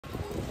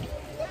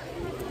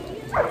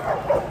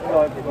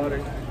Hello,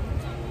 everybody.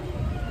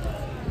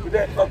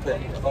 Today, okay.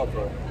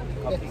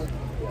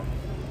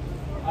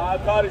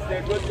 God is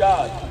a good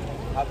God.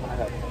 How can I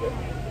help you?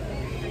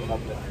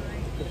 God bless you.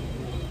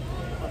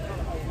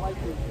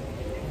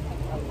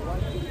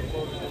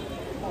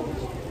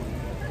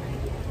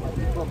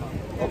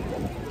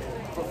 Okay.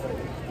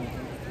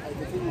 I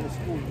became in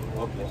school.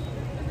 Okay.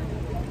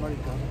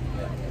 America.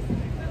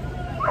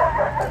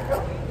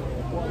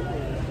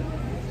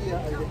 Here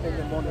I depend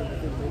on more than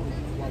maybe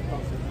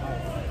 1,000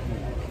 miles.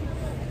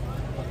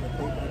 But the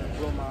paper,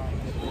 diploma,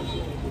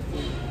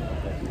 everything.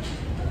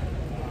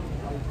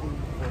 I think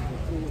for the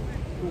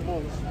two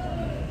months,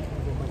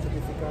 for my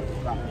certificate,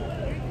 time,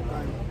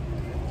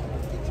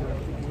 teacher,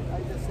 I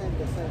just send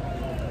the same.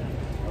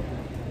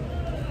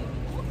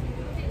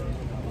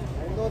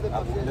 I know the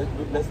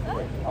Let's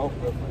pray. I'll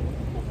pray for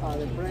you.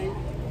 The brain,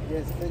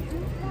 yes, thank you.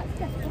 We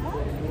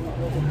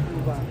go to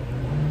Cuba,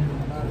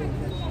 marry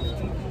next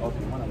year.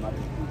 Okay, you want to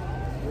marry?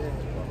 Yeah,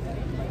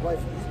 my wife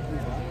is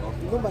Cuba.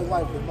 You know my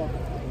wife, but not.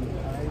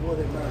 I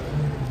wasn't married.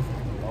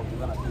 Okay,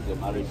 you're going to do the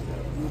marriage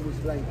there. You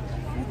must like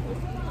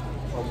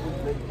Oh, good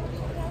lady.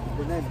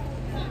 the name.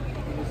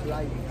 You must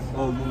like.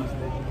 Oh, you must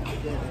lady.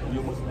 Yes.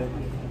 You must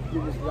lady. You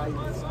must like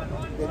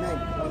the name.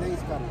 My name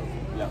is Carlos.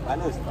 Yeah, I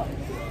know it's fine.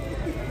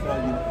 So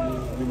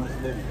you must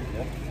lady,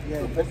 yeah?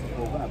 Yeah. So first of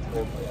all, we're going to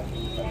pray for you.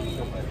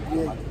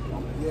 Yeah.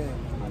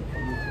 Yeah. And for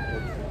you to go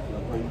to,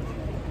 you're going to,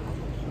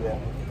 yeah.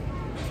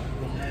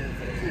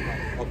 Cuba.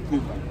 Of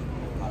Cuba.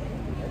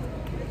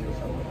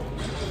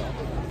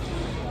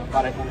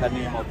 Father, in the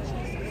name of Jesus.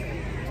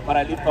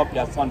 Father, lift up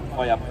your son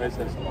before your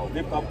presence, Lord.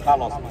 Lift up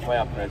Carlos before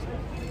your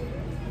presence.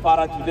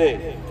 Father,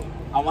 today,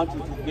 I want you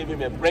to give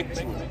him a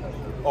breakthrough,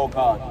 oh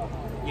God,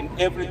 in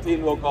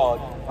everything, oh God,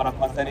 Father,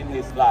 concerning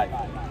his life.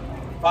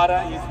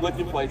 Father, he's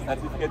waiting for his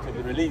certificate to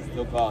be released,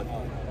 oh God.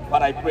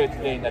 Father, I pray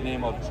today in the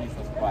name of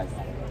Jesus Christ,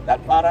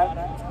 that Father,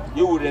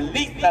 you will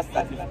release that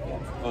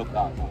certificate, oh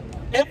God.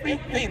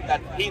 Everything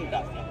that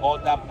hinders or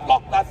that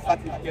blocks that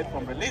certificate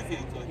from releasing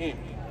it to him,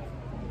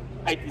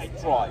 I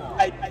destroy.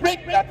 I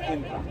break that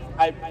hindrance.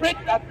 I break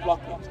that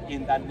blockage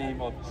in the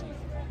name of Jesus.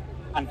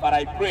 And Father,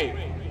 I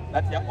pray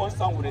that your own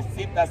son will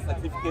receive that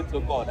certificate to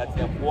God that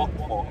he has worked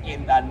for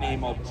in the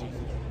name of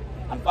Jesus.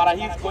 And Father,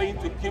 he's going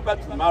to Cuba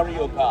to marry,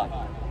 oh God.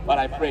 But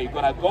I pray you're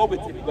going to go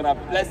with him. You're going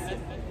to bless him.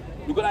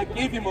 You're going to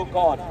give him, oh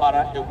God,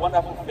 Father, a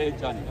wonderful faith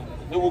journey.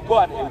 He will go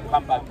and he will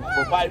come back. You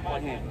provide for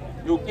him.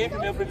 You give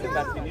him everything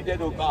that he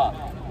needed, oh God.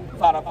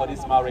 Father, for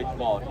this marriage,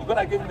 Lord. You're going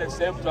to give him the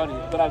safe journey.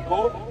 He's going to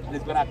go and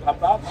he's going to come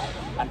back.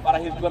 And Father,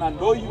 he's going to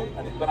know you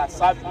and he's going to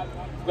serve you.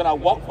 He's going to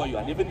work for you.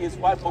 And even his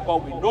wife, oh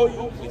God, we know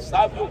you, we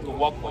serve you, we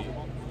work for you.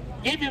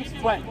 Give him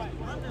strength.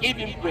 Give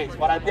him grace.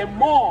 But the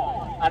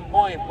more and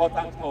more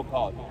important, oh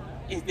God,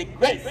 is the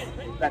grace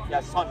that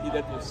your son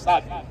needed to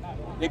serve you.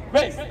 The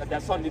grace that your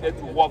son needed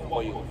to work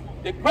for you.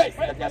 The grace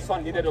that your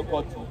son needed, oh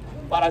God, to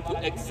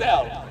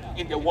excel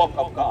in the work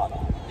of God.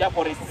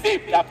 Therefore,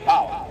 receive that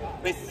power.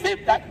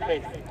 Receive that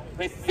grace.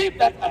 Receive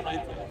that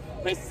anointing.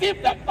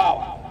 Receive that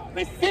power.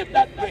 Receive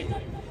that grace.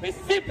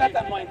 Receive that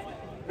anointing.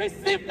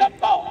 Receive that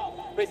power.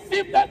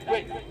 Receive that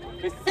grace.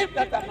 Receive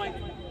that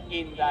anointing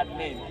in the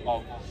name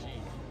of Jesus.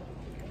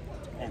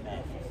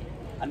 Amen.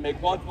 And may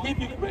God give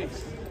you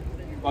grace.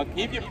 May God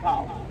give you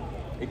power.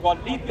 May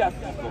God lead your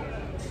people.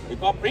 May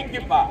God bring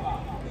you back.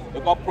 May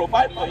God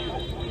provide for you.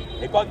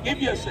 May God give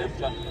you a safe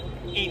journey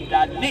in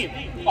the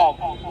name of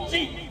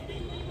Jesus.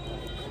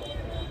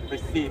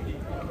 Receive it.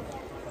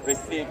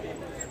 Receive it.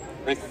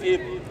 Receive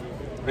it,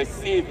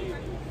 receive it,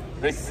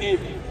 receive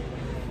it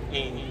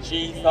in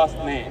Jesus'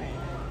 name.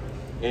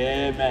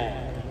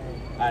 Amen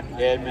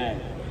and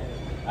amen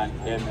and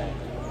amen.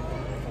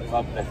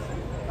 God bless you.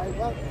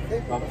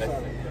 God bless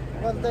you.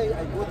 One day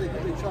I go to the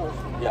church.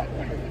 Yeah.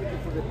 I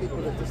speak to the people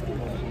the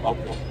testimony.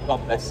 Okay.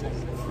 God bless you.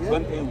 Yeah.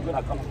 One day we're going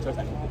to come to church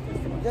and give the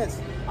testimony.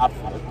 Yes.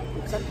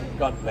 Absolutely. Exactly.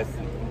 God bless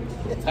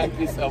you. Thank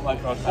you so much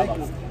for Thank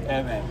coming. you.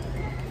 Amen.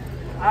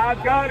 Our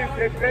God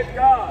is a great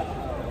God.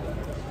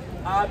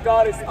 Our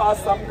God is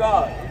awesome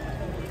God.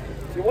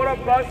 The word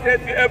of God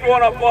says to every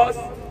one of us,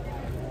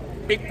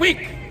 be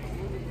quick.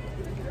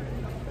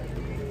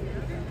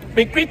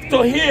 Be quick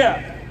to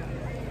hear.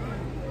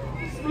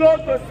 Slow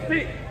to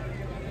speak.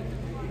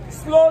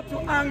 Slow to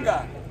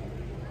anger.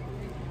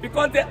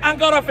 Because the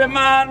anger of a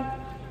man,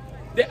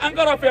 the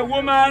anger of a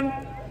woman,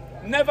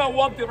 never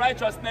walk the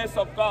righteousness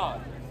of God.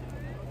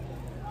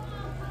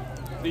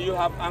 Do you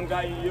have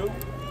anger in you?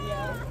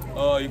 Yeah.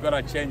 Oh, you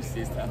gotta change,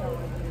 sister.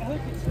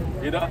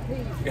 You know,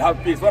 you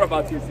have peace. What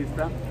about you,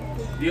 sister?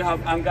 Do you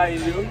have anger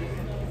in you?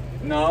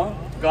 No?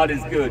 God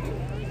is good.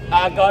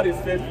 Our God is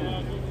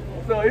faithful.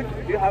 So if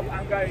you have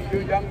anger in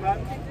you, young man,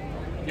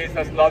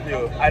 Jesus loves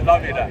you. I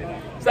love you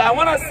that. So I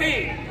want to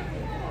see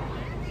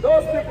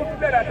those people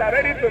today that are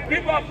ready to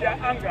give up their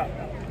anger.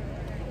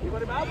 Because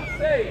the Bible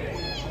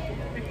says,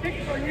 be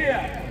quick to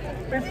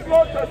hear, be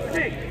slow to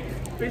speak,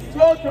 be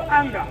slow to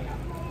anger.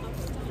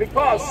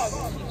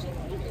 Because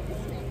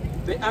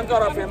the anger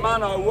of a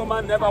man or a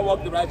woman never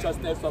walk the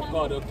righteousness of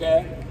God,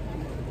 okay?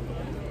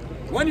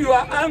 When you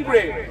are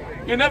angry,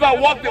 You never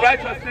walk the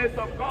righteousness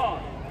of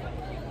God.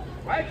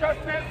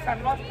 Righteousness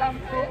cannot come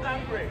through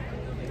angry.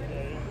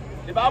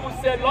 The Bible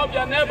said, love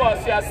your neighbor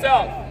as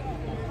yourself.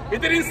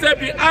 It didn't say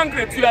be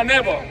angry to your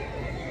neighbor.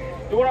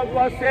 The word of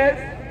God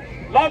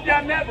says, love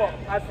your neighbor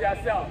as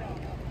yourself.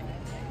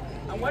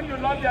 And when you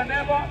love your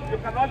neighbor, you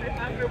cannot be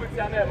angry with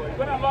your neighbor. You're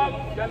going to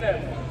love your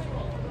neighbor.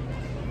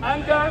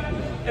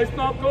 Anger is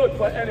not good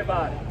for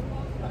anybody.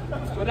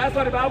 So that's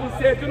what the Bible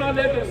says. Do not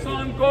let the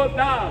sun go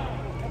down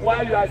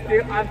while you are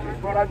still angry.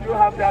 Brother, do you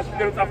have that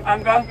spirit of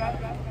anger?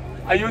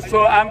 Are you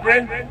so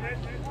angry?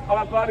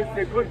 Our God is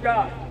a good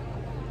God.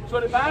 So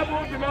the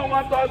Bible does not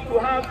want us to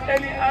have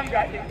any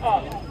anger in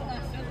us.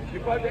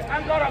 Because the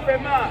anger of a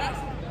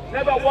man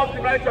never walks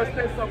the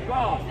righteousness of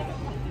God.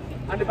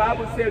 And the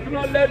Bible says, do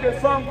not let the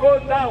sun go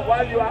down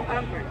while you are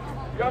angry.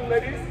 Young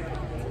ladies,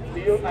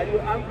 are you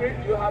angry?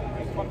 You have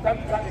from time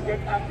to time you get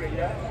angry,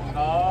 yeah?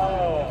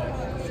 Oh,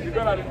 you're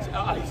gonna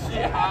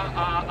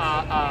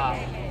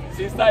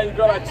sister, you're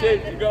gonna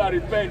change, you're gonna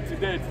repent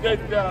today.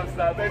 Today's day of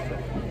salvation.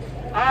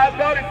 Our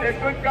God is a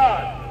good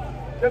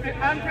God. To be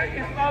angry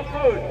is not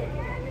good.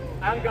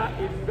 Anger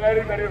is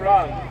very, very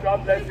wrong.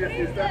 God bless you,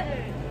 sister.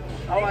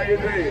 How are you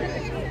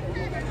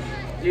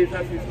doing?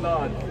 Jesus is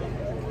Lord.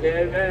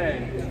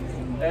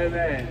 Amen.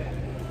 Amen.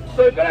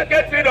 So you're gonna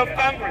get rid of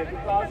anger,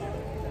 because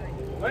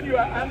when you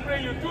are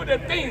angry, you do the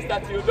things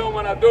that you don't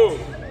want to do.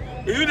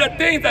 You do the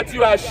things that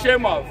you are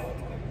ashamed of.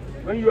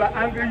 When you are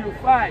angry, you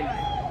fight.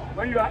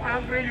 When you are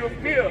angry, you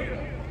kill.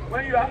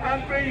 When you are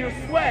angry, you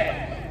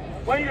swear.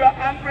 When you are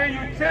angry,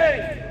 you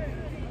change.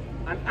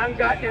 And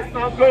anger is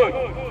not good.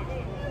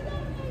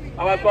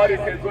 Our God is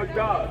a good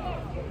God.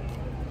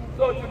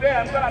 So today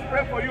I'm going to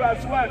pray for you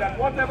as well, that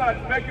whatever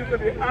makes you to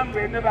be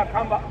angry never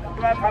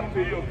come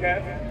to you,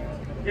 okay?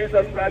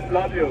 Jesus Christ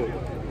loves you.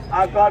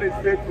 Our God is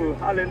faithful.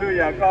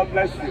 Hallelujah. God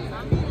bless you.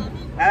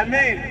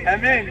 Amen.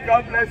 Amen.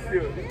 God bless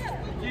you.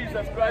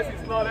 Jesus Christ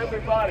is not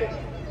everybody.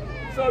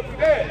 So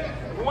today,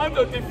 we want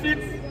to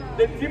defeat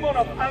the demon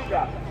of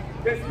anger,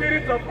 the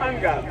spirit of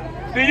anger.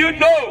 Do you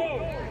know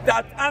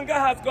that anger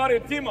has got a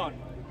demon?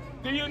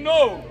 Do you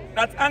know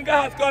that anger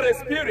has got a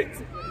spirit?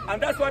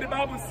 And that's what the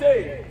Bible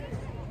says.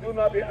 Do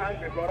not be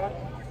angry, brother.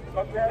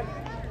 Okay?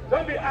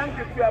 Don't be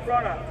angry to your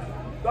brother.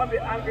 Don't be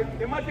angry.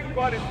 Imagine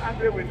God is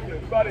angry with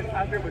you. God is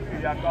angry with you,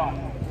 your God.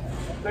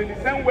 So in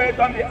the same way,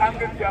 don't be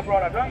angry to your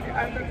brother. Don't be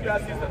angry to your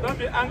sister. Don't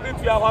be angry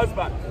to your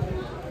husband.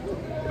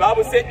 The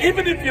Bible says,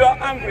 even if you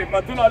are angry,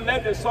 but do not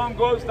let the sun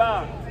go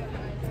down.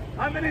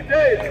 How many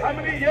days, how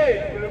many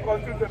years will you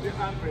continue to be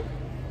angry?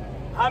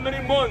 How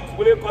many months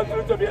will you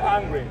continue to be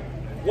angry?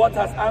 What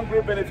has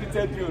anger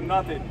benefited you?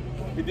 Nothing.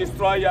 It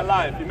destroys your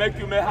life. It makes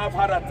you may have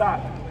heart attack.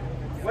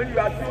 When you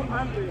are too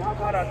angry, you have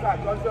heart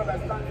attack. Don't you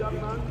understand,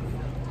 young man?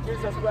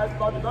 Jesus Christ,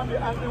 God, don't be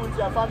angry with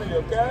your family,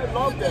 okay?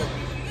 Love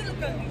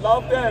them.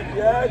 Love them,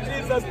 yeah?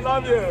 Jesus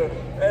love you.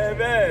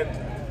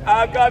 Amen.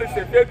 Our God is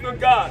a faithful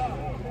God.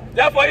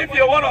 Therefore, if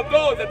you're one of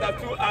those that are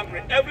too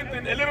angry,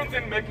 everything, a little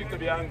thing makes you to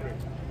be angry.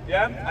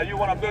 Yeah? Are you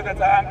one of those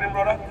that are angry,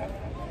 brother?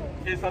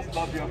 Jesus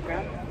loves you,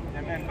 okay?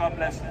 Amen. God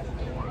bless you.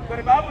 So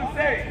the Bible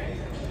says,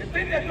 the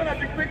thing that's going to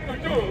be quick to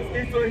do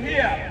is to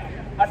hear.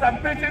 As I'm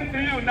preaching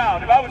to you now,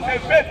 the Bible says,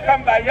 faith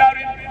comes by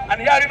hearing,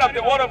 and hearing of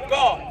the word of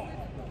God.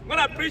 When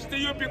I preach to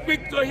you, be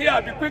quick to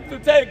hear, be quick to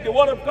take the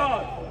word of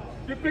God.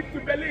 Be quick to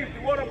believe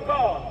the word of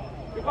God.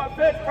 Because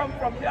faith comes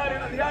from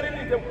hearing, and hearing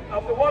is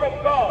of the word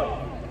of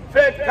God.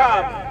 Faith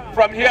comes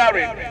from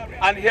hearing,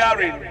 and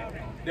hearing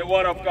the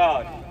word of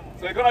God.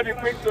 So you're going to be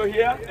quick to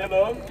hear.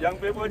 Hello, young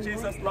people,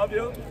 Jesus love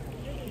you.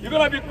 You're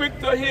going to be quick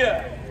to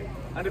hear.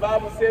 And the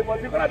Bible says,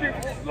 but you're going to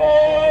be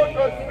slow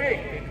to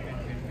speak.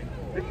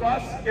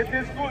 Because it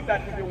is good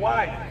that you be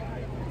wise.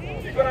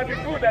 You're going to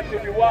be good that you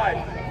be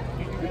wise.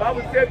 The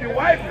Bible says, be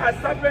wise as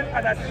serpent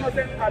and as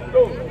innocent as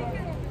doves.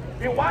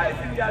 Be wise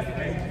in your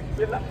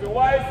speech. Be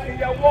wise in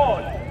your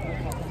word.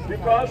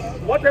 Because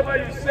whatever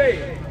you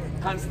say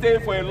can stay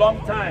for a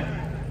long time.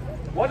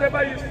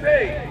 Whatever you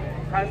say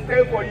can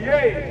stay for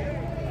years.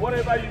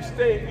 Whatever you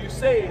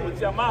say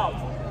with your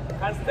mouth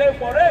can stay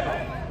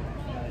forever.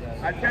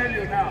 I tell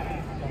you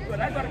now. So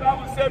that's what the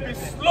Bible says,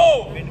 be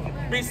slow.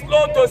 Be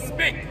slow to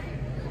speak.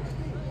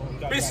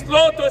 Be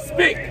slow to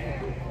speak.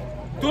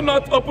 Do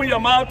not open your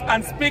mouth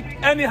and speak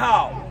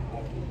anyhow.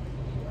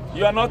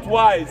 You are not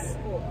wise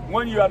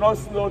when you are not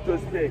slow to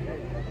speak.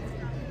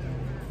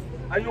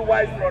 Are you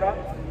wise, brother?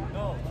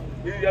 No.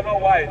 You are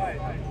not wise.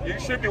 You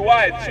should be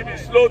wise. You should be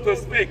slow to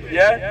speak,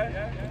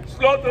 yeah?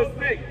 Slow to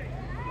speak.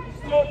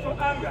 Slow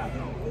to anger.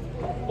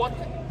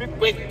 But be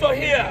quick to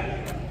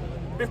hear.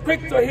 Be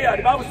quick to hear.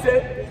 The Bible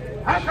says,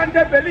 how can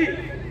they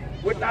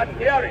believe without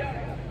hearing?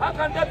 How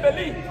can they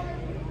believe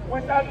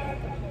without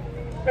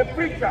a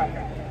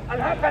preacher? And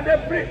how can they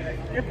preach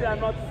if they are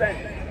not sent?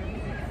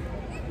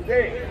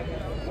 Today,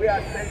 we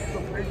are sent to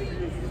preach to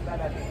you, sister,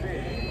 that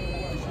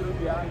today you shouldn't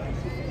be angry. You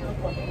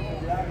shouldn't continue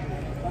to be angry.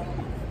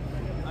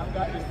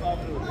 Anger is not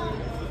good.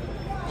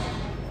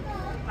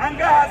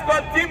 Anger has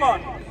got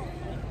demon.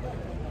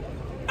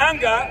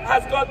 Anger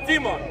has got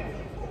demon.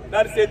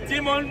 That is a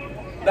demon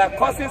that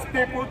causes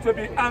people to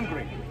be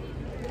angry.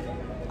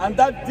 And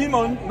that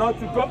demon not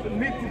to go,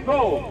 need to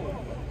go.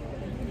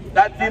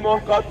 That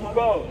demon got to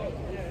go.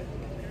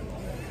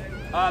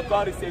 Our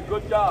God is a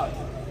good God.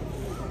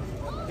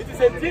 It is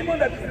a demon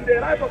that is in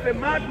the life of a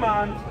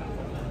madman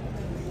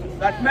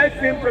that makes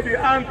him to be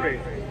angry.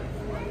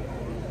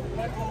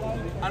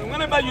 And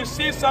whenever you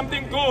see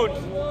something good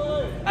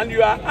and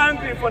you are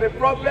angry for the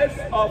progress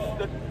of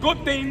the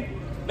good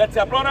thing that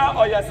your brother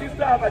or your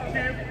sister have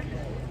achieved,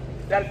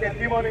 there is a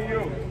demon in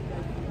you.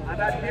 And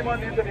that demon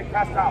needs to be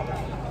cast out.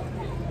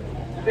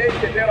 Today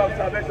is the day of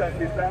salvation,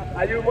 sister.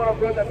 Are you one of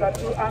those that are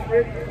too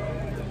angry?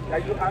 Are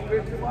you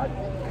angry too much?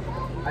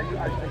 Are you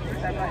ever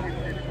hated anybody?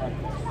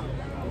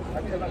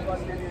 Have you ever got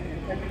any?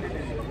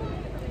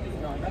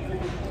 No,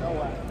 nothing. No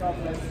one. God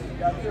bless you.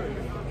 You are good.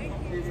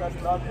 Jesus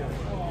loves you.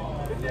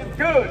 It is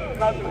good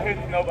not to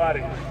hate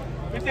nobody.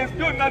 It is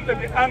good not to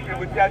be angry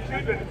with your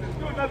children. It is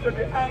good not to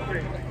be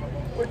angry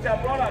with your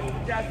brothers,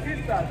 with your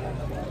sisters.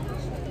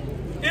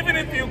 Even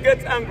if you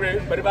get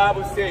angry, but the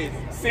Bible says,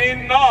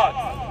 sin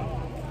not.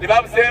 The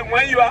Bible says,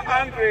 when you are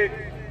angry,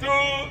 do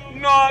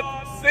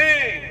not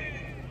sin.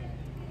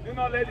 Do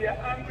not let your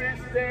anger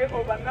stay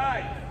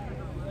overnight.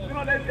 Do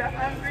not let your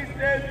anger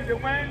stay to the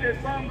when the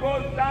sun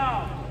goes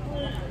down.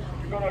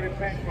 You're going to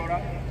repent,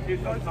 brother.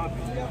 Jesus loves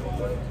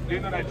you. Do you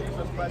know that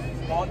Jesus Christ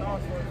is Lord?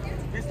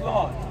 He's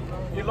Lord.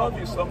 He loves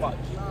you so much.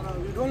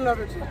 You don't love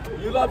it.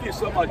 You love you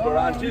so much, brother.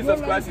 And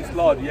Jesus Christ is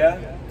Lord, yeah?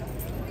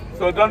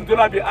 So do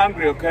not be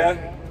angry,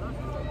 okay?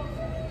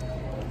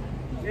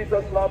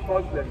 Jesus loves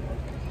Muslims.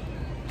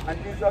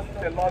 And Jesus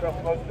is the Lord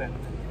of Muslims.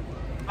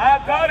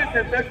 Our God is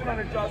a faithful and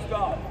a just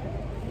God.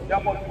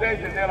 Therefore, today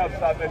is the day of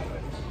salvation.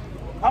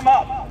 Come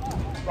up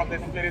from the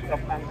spirit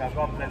of anger.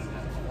 God bless you.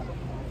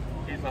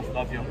 Jesus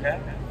loves you, okay?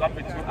 Don't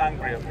be too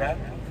angry, okay?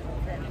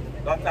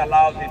 Don't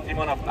allow the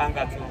demon of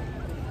anger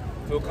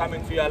to come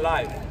into your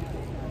life.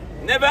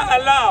 Never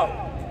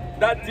allow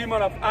that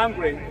demon of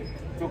anger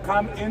to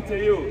come into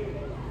you.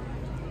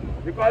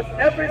 Because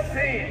every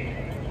sin,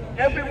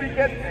 every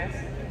wickedness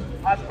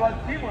has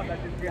got demon that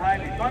is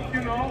behind it. Don't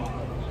you know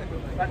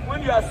that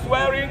when you are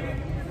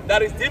swearing,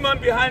 there is demon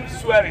behind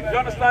swearing? Do you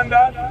understand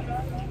that?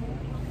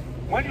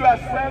 When you are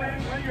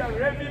swearing, when you are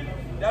raving,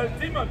 there is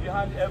demon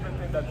behind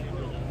everything that you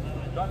do.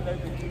 Don't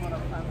let the demon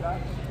of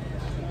anger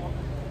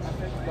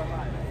affect your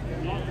mind.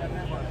 Don't be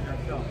angry with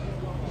yourself.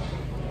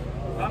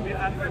 Don't be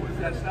angry with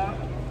yourself.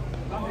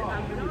 Don't be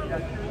angry with your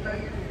children.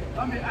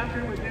 Don't be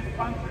angry with this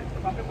country.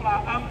 Some people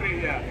are angry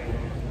here,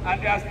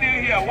 and they are still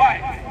here.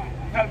 Why?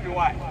 Tell me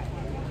why.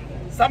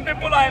 Some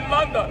people are in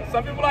London.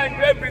 Some people are in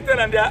Great Britain,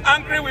 and they are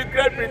angry with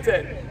Great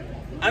Britain.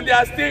 And they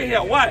are still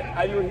here. Why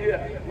are you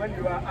here when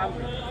you are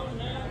angry?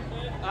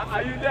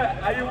 Are you there?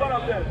 Are you one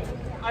of them?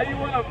 Are you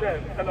one of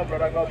them? Hello,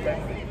 brother. God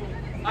bless you.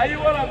 Are you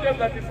one of them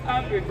that is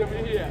angry to be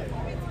here?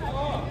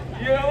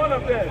 You are one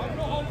of them.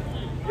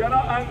 You are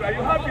not angry. Are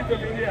you happy to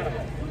be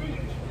here?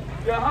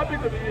 You are happy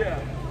to be here.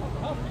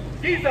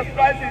 Jesus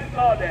Christ is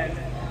Lord then.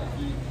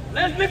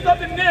 Let's lift up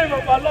the name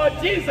of our Lord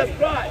Jesus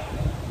Christ.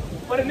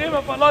 For the name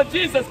of our Lord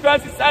Jesus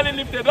Christ is highly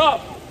lifted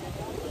up.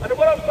 And the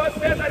word of God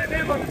says that in the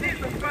name of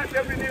Jesus Christ,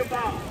 every knee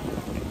bow.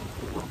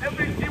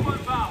 Every demon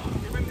bow.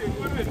 Even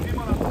the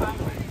demon of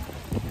anger.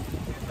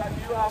 Is that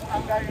you have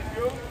anger in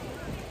you.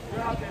 You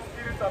have the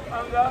spirit of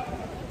anger.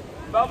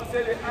 The Bible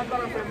says the anger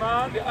of a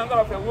man, the anger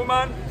of a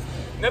woman,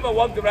 never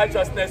walk the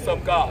righteousness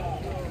of God.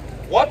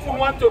 What we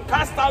want to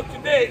cast out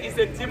today is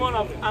the demon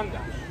of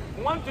anger.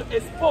 We want to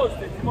expose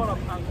the demon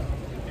of anger.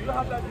 Do you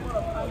have that demon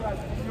of anger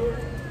in you?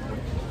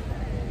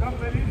 Don't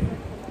believe?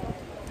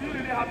 Do you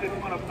really have the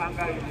demon of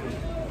anger in you?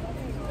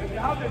 If you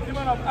have the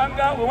demon of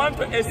anger, we want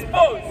to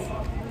expose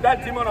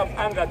that demon of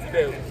anger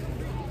today.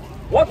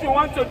 What we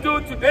want to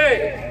do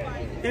today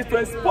is to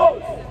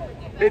expose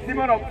the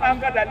demon of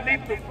anger that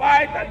leads to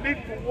fight, that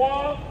leads to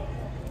war,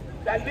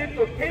 that leads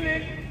to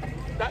killing,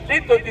 that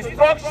leads to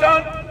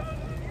destruction.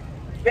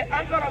 The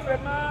anger of a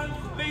man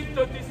leads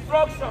to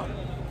destruction.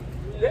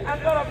 The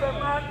anger of a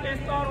man is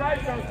not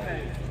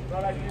righteousness.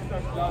 Brother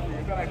Jesus loves you.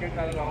 You're going to get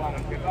that other one.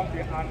 Okay, don't be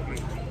angry.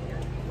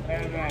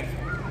 Amen.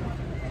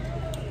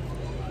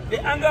 The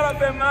anger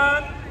of a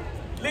man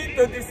leads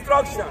to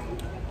destruction.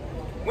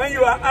 When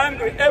you are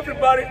angry,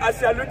 everybody,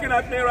 as you are looking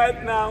at me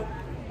right now,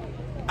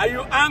 are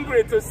you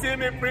angry to see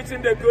me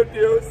preaching the good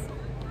news?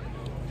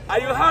 Are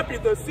you happy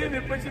to see me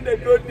preaching the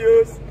good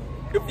news?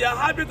 If you are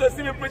happy to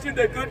see me preaching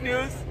the good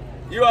news,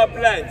 you are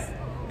blessed.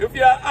 If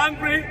you are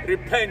angry,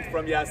 repent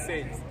from your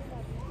sins.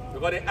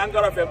 Because the anger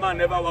of a man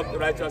never works the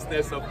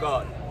righteousness of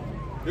God.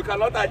 You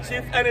cannot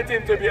achieve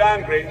anything to be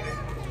angry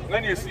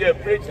when you see a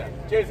preacher.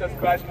 Jesus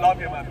Christ loves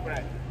you, my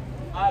friend.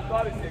 Our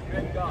God is a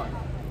great God.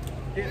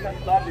 Jesus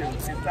loves you,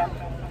 sister.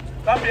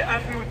 Don't be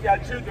angry with your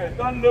children.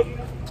 Don't look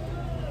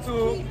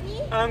too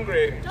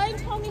angry. Don't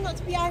tell me not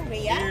to be angry,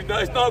 yeah?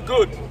 It's not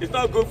good. It's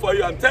not good for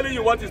you. I'm telling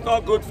you what is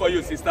not good for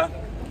you, sister.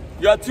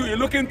 You're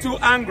looking too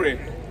angry.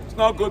 It's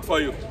not good for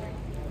you.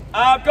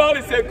 Our God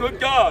is a good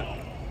God.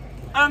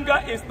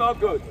 Anger is not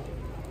good.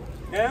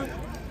 Yeah?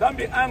 Don't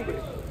be angry.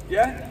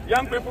 Yeah?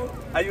 Young people,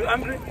 are you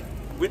angry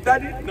with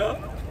daddy? No?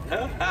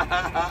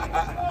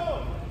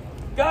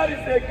 God is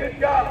a good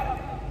God.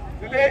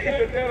 Today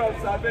is the day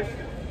of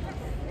salvation.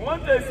 We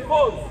want to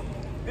expose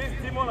this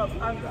demon of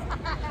anger.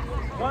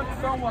 We want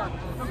someone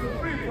to be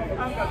free from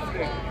anger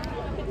today.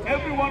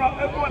 Everyone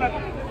that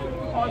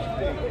us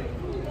today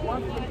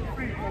wants to be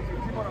free from the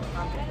demon of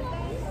anger.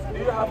 Do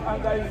you have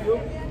anger in you?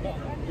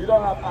 You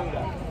don't have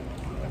anger.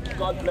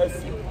 God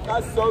bless you.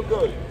 That's so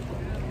good.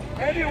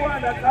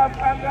 Anyone that has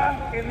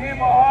anger in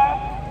him or her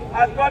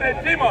has got a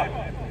demon.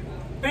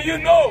 Do you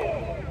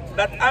know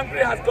that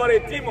anger has got a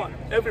demon?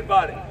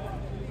 Everybody.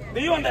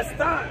 Do you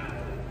understand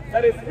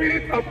that the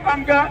spirit of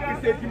anger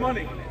is a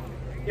demonic?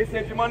 It's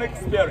a demonic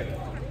spirit.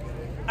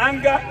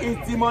 Anger is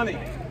demonic.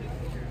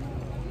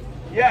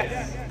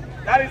 Yes,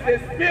 that is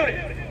a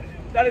spirit.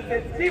 That is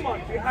a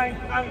demon behind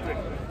anger.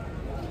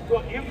 So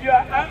if you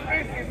are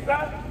angry,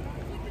 sister,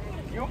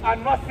 you are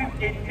nothing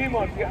a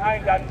demon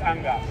behind that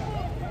anger.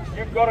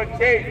 You've got to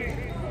change.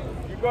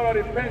 You've got to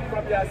repent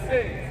from your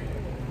sins.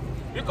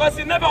 Because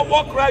you never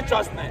walk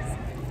righteousness.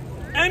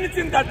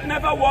 Anything that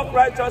never walk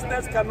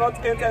righteousness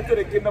cannot enter into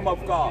the kingdom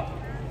of God.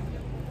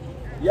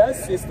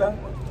 Yes, sister,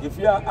 if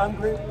you are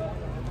angry,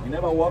 you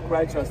never walk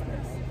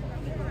righteousness.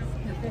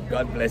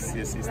 God bless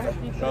you, sister.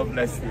 God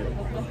bless you.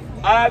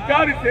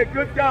 God is a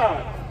good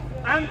God.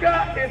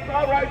 Anger is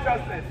not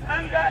righteousness.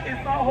 Anger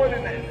is not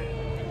holiness.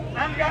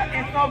 Anger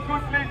is not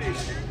good living.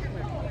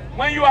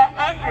 When you are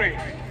angry,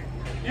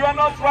 you are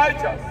not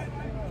righteous.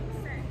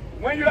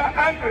 When you are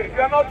angry,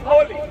 you are not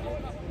holy.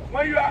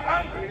 When you are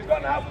angry, you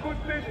don't have good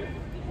living.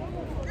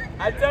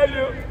 I tell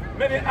you,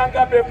 many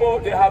anger people,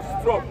 they have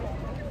stroke.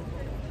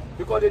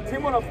 Because the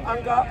demon of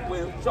anger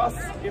will just,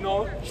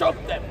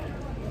 choke them.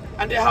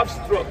 And they have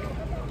stroke.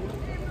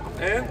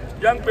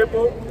 Young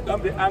people,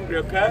 don't be angry,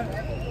 okay?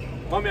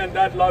 Mommy and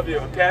dad love you,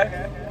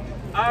 okay?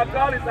 Our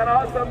God is an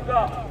awesome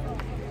God.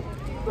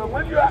 So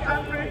when you are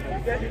angry, you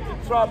get into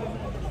trouble.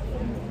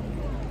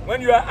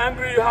 When you are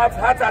angry, you have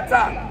heart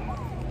attack.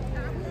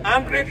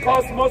 Angry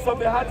causes most of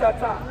the heart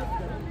attack.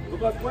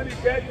 Because when you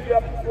get to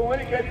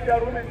your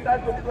room and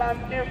start to plan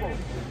evil,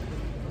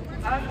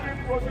 angry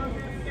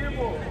produces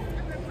evil.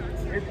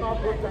 It's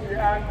not good to be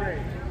angry.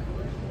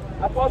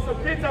 Apostle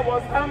Peter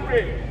was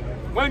angry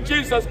when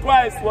Jesus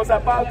Christ was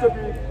about to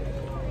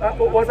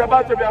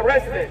be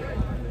arrested.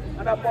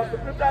 And Apostle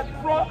Peter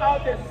threw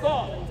out a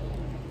sword.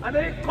 And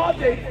then he caught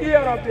the ear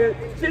of the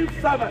chief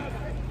servant.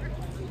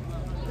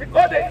 He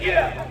caught the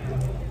ear.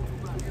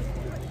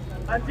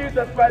 And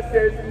Jesus Christ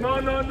says, no,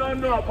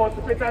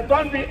 Apostle Peter,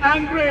 don't be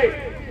angry.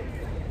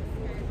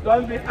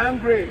 Don't be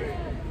angry.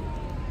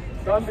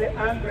 Don't be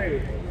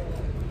angry.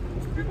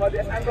 Because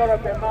the anger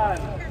of a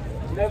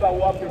man never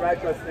walks the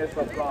righteousness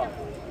of God.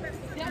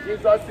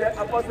 Jesus said,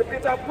 Apostle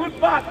Peter, put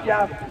back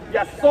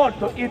your sword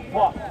to eat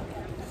pork.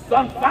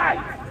 Don't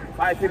fight.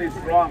 Fighting is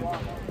wrong.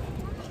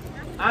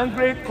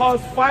 Angry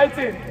causes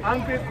fighting.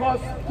 Angry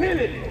causes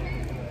killing.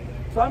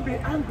 Don't be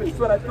angry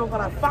so that you're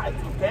going to fight,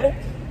 okay?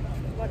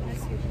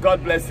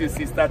 God bless you,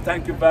 sister.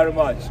 Thank you very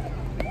much.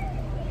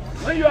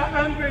 When you are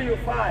angry, you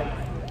fight.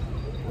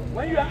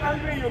 When you are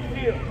angry, you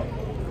kill.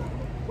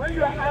 When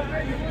you are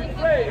angry, you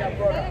betray your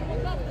brother.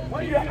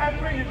 When you are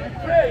angry, you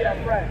betray your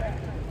friend.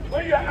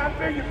 When you are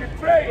angry, you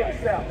betray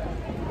yourself.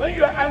 When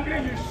you are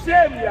angry, you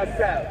shame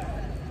yourself.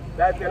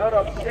 There's a lot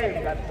of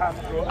shame that comes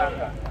through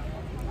anger.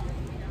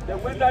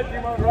 Then when that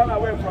demon runs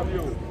away from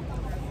you,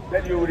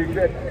 then you will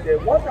regret. Say,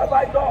 what have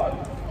I done?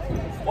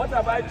 What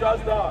have I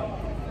just done?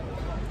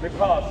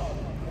 Because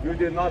you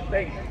did not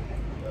think.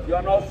 You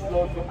are not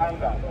slow to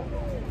anger.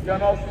 You are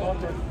not slow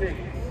to speak.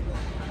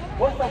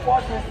 Most of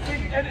us will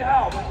speak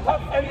anyhow, will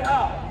talk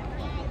anyhow.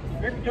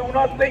 You will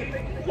not think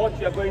what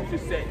you are going to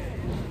say,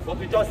 but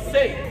you just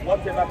say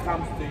whatever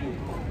comes to you.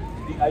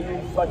 Are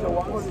you such a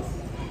one?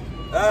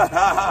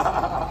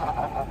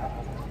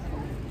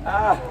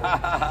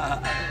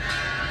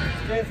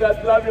 Jesus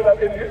loves you, but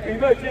you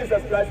know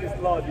Jesus Christ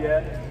is Lord,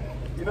 yeah?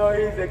 You know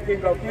He's the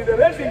King of Kings, the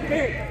risen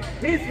King.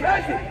 He's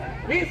risen.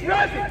 He's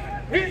risen.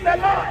 He's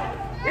alive.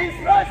 He's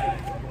risen.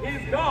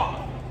 He's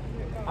God.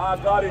 Our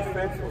God is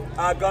faithful.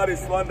 Our God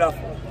is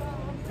wonderful.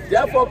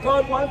 Therefore,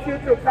 God wants you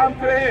to come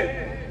to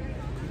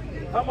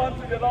Him. Come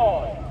unto the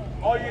Lord,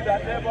 all you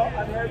that labor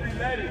and heavy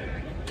laden,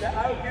 that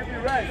I will give you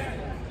rest.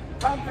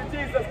 Come to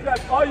Jesus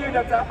Christ, all you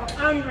that are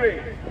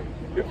angry.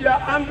 If you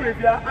are angry, if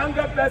you are an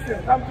anger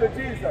person, come to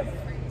Jesus,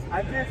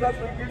 and Jesus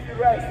will give you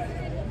rest.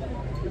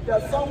 If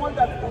there's someone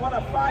that you want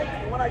to fight,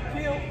 you want to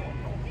kill,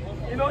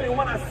 you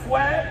want to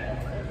swear,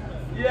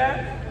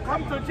 yeah,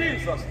 come to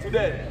Jesus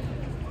today.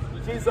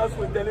 Jesus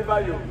will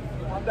deliver you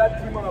from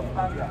that demon of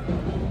anger.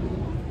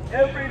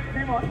 Every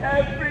demon,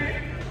 every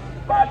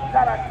bad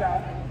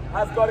character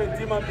has got a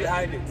demon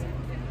behind it.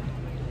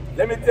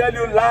 Let me tell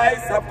you,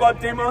 lies have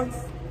got demons.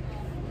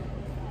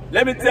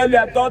 Let me tell you,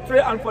 adultery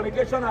and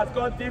fornication has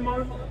got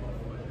demons.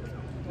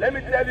 Let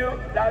me tell you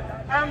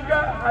that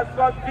anger has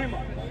got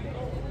demons.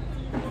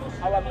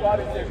 Our God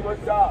is a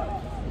good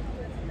God.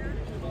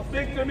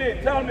 Speak to me,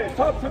 tell me,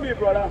 talk to me,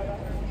 brother.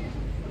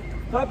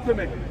 Talk to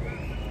me.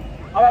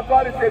 Our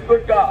God is a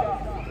good God.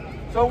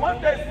 So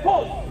one day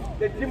expose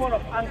the demon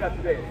of anger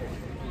today.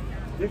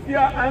 If you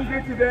are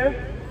angry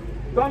today,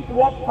 don't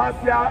walk past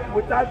here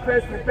without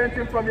first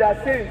repenting from your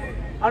sins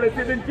and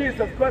receiving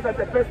Jesus Christ as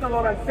a personal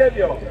Lord and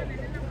Savior.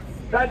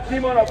 That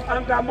demon of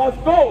anger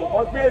must go,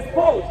 must be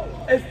exposed.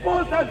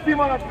 Expose that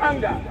demon of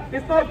anger.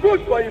 It's not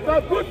good for you, it's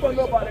not good for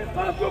nobody, it's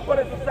not good for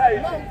the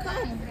society.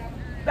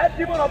 That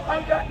demon of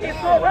anger is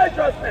not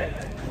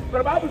righteousness.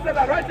 The Bible says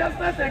that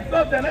righteousness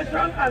exalts the nation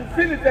and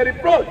sin is a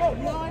reproach.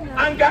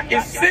 Anger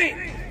is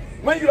sin.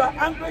 When you are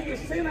angry, you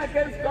sin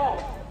against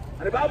God.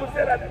 And the Bible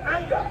says that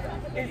anger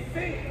is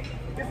sin.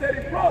 It's a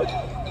reproach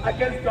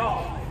against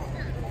God.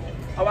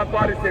 Our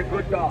God is a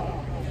good God.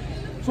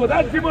 So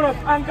that demon of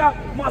anger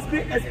must be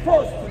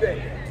exposed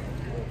today.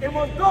 It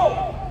must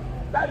go.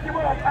 That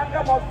demon of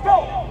anger must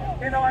go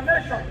in our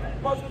nation,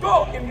 must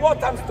go in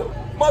Walthamstow,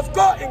 must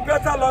go in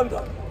Greater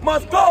London,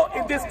 must go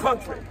in this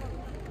country.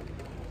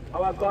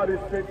 Our God is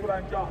faithful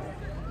and just.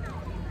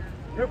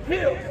 You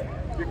kill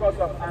because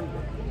of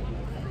anger.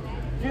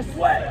 You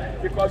swear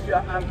because you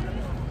are angry.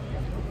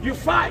 You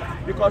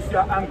fight because you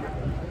are angry.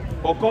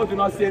 But God do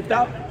not say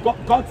that.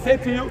 God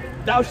said to you,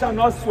 thou shalt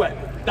not swear,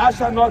 thou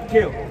shalt not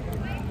kill,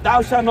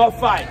 thou shalt not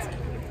fight.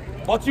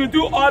 But you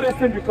do all these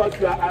things because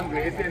you are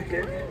angry, isn't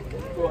it?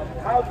 So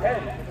how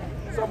can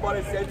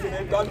somebody say to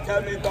me, don't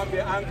tell me don't be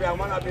angry, I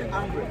want to be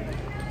angry.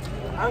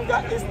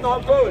 Anger is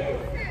not good.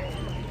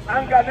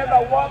 Anger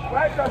never works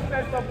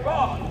righteousness of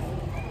God.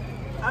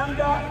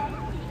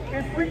 Anger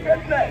is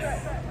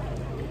wickedness.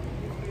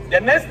 The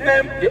next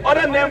name, the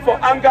other name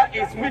for anger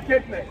is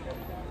wickedness.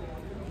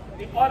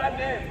 The other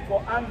name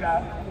for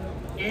anger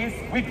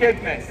is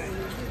wickedness.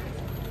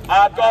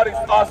 Our God is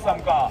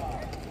awesome God.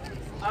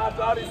 Our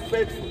God is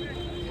faithful.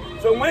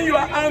 So when you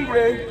are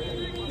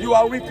angry, you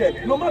are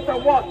wicked. No matter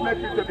what makes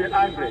you to be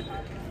angry.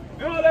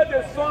 Do not let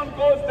the sun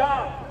go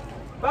down.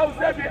 Bible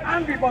says be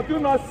angry but do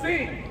not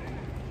sin.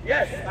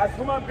 Yes, as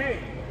human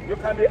beings, you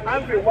can be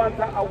angry at one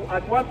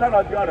time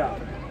or the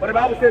other. But the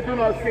Bible says do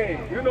not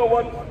sin. You know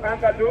what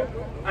anger do?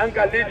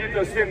 Anger leads you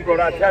to sin,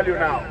 brother. I tell you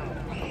now.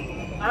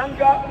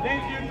 Anger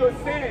leads you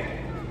to sin.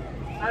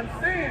 And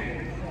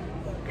sin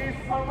is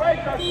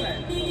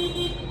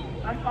unrighteousness.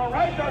 And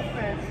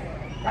unrighteousness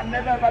can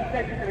never ever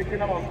take you to the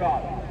kingdom of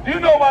God. Do you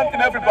know one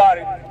thing,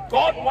 everybody?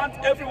 God wants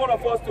every one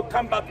of us to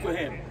come back to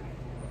Him.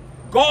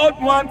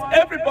 God wants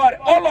everybody,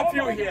 all of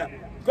you here,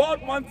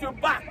 God wants you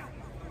back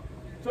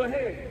to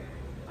Him.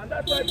 And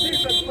that's why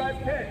Jesus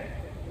Christ came.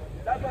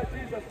 That's why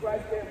Jesus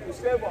Christ came to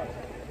save us,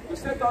 to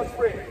set us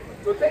free,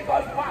 to take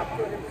us back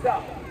to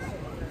Himself.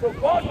 So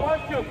God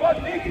wants you,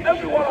 God needs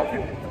every one of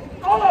you,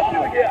 all of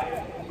you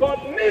here.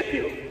 God needs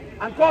you,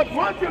 and God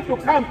wants you to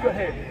come to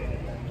Him.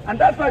 And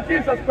that's why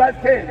Jesus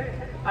Christ came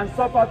and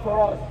suffered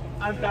for us,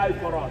 and died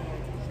for us,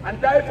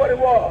 and died for the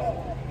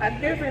world, and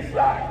gave His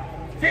life.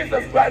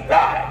 Jesus Christ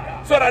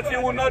died so that He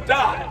will not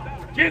die.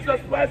 Jesus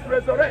Christ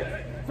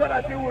resurrected so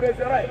that He will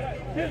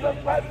resurrect. Jesus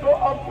Christ go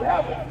up to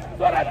heaven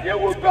so that He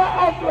will go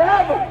up to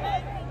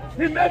heaven.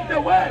 He made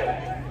the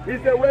way.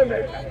 He's the way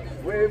maker.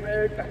 Way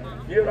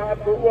maker,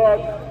 miracle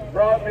worker,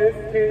 promise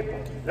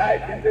keeper,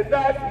 light in the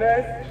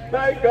darkness.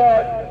 My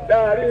God,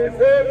 that is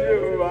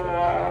who you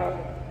are.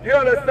 Do you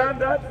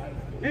understand that?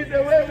 He's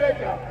the way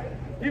maker.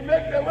 He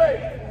makes the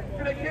way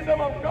to the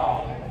kingdom of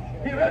God.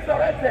 He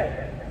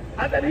resurrected.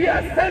 And then He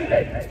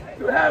ascended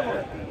to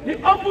heaven. He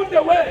opened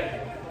the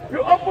way.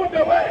 You opened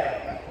the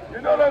way.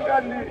 You no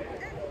longer need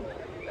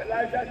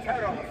Elijah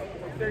chariot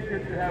to take you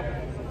to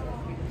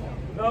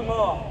heaven. No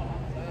more.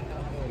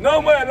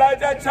 No more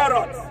Elijah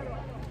chariots.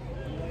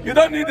 You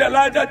don't need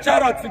Elijah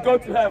chariot to go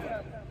to heaven.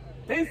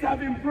 Things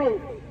have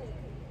improved.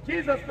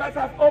 Jesus Christ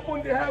has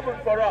opened the heaven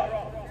for us.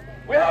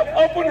 We have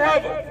open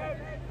heaven.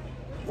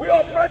 We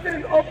are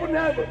operating in open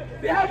heaven.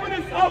 The heaven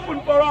is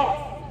open for us.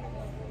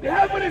 The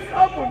heaven is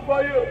open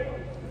for you.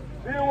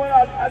 Do you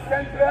want to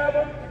ascend to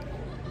heaven?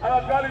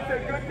 Our God is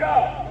a good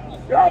God.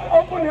 You have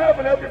open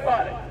heaven,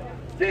 everybody.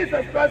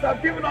 Jesus Christ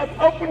has given us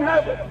open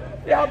heaven.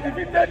 He has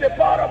defeated the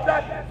power of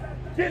darkness.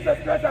 Jesus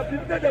Christ has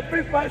defeated the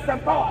principalities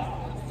and powers.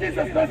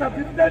 Jesus Christ has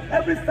defeated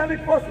every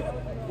standing force.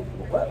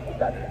 Well,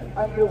 that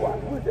angry one.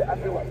 Who is the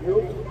angry one?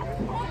 You?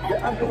 The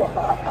angry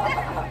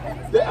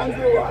one. The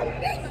angry one.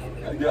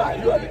 You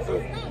are the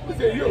truth. You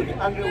say you, the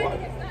angry one.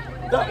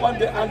 That one,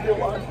 the angry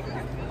one.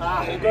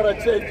 You gotta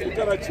change, you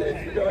gotta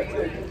change, you gotta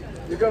change.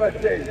 You gotta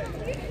change.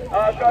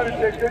 Our God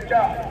is a good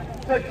God.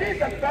 So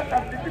Jesus Christ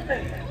has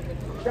defeated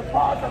the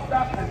powers of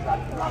darkness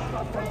that blocked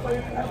us from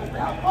going to heaven. We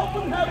have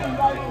open heaven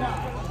right now.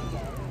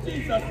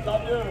 Jesus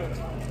loves you.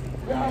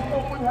 We have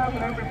open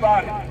heaven,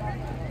 everybody.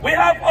 We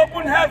have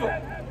open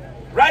heaven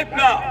right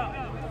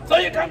now. So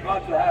you can go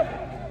to heaven.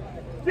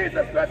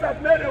 Jesus Christ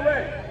has made a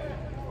way.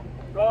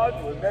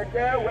 God will make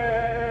a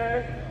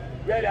way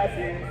where there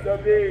seems to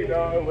be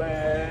no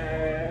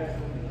way.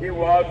 He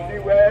walks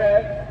the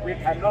way we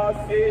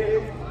cannot see.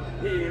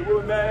 He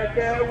will make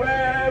a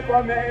way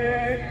for me.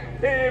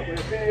 He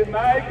will be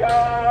my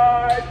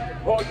guide.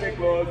 Hold me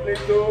closely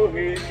to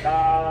His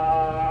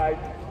side.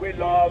 With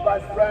love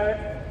and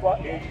strength for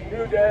each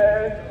new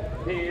day.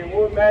 He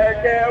will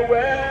make a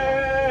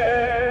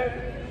way.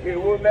 He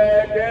will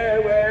make a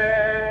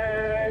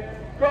way.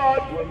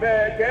 God will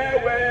make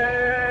a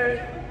way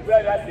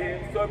where there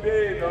seems to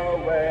be no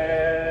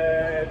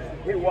way.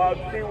 He walks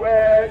the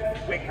way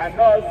we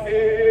cannot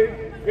see.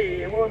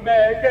 He will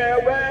make a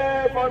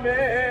way for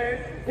me.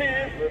 He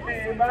will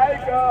be my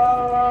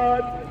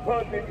God.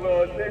 Hold me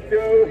closely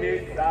to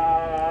his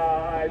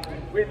side.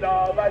 With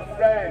love and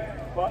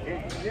strength for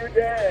each new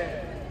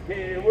day.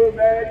 He will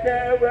make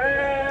a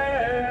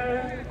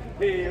way.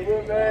 He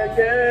will make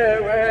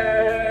a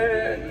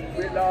way.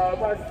 With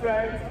love and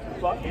strength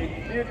for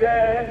each new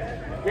day.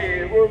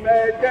 He will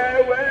make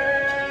a way.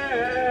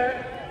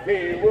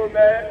 He will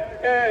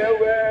make a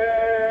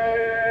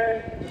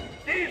way.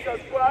 Jesus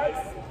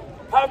Christ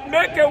have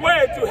made a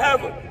way to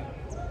heaven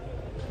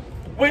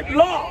with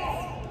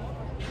love,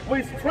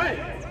 with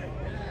strength.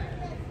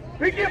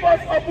 He give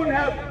us open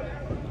heaven.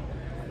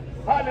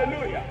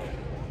 Hallelujah.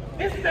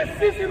 This is the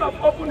season of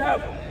open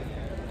heaven.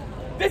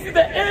 This is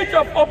the age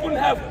of open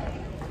heaven.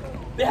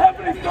 The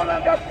heaven is no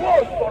longer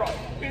closed for us.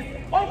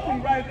 It's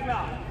open right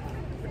now.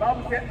 The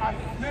Bible says,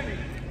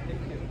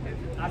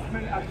 as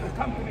many as will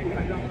come to me,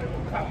 young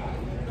people,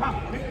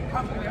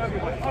 come to me,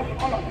 everybody.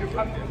 All of you,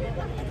 come to me.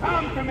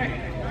 Come to me.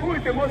 Who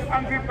is the most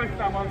angry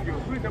person among you?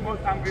 Who is the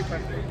most angry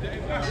person?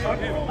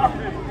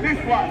 This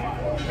one.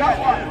 That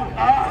one.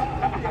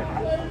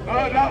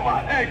 Oh, that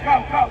one. Hey,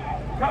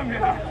 come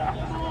here.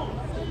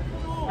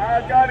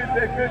 God is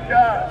a good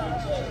God.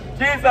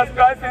 Jesus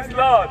Christ is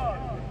Lord.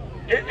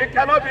 It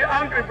cannot be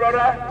angry,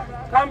 brother.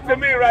 Come to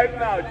me right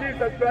now.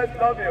 Jesus Christ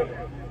loves you.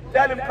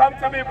 Tell him, come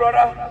to me,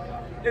 brother.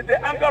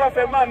 The anger of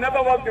a man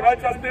never works the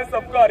righteousness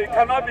of God. He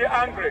cannot be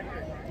angry.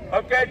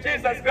 Okay,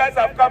 Jesus Christ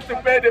has come to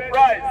pay the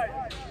price.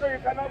 So you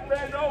cannot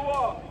pay no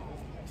more.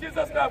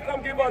 Jesus Christ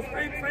come give us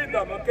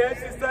freedom. Okay,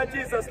 sister,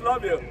 Jesus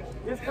love you.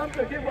 He's come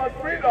to give us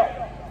freedom.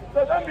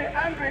 So don't be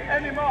angry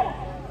anymore.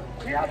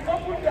 He has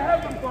opened the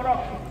heaven for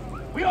us.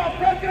 We are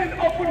present in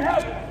open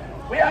heaven.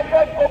 We have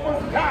got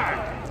open sky.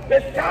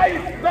 The sky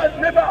is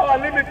never our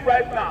limit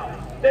right now.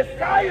 The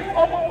sky is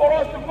open for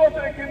us to go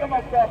to the kingdom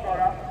of God,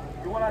 brother.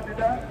 You want to do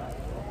that?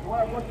 You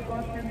want to go to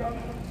God's kingdom?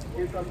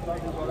 Jesus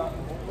loves you, brother.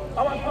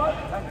 Our God,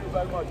 thank you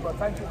very much, brother.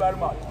 Thank you very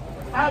much.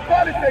 Our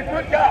God is a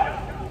good God.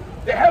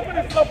 The heaven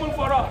is open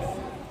for us.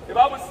 The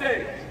Bible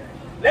says,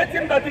 let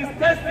him that is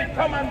thirsty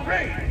come and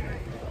drink.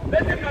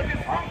 Let him that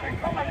is hungry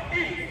come and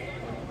eat.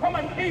 Come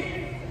and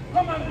eat.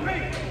 Come and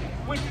drink.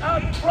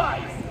 Without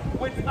price,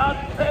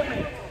 without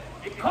payment.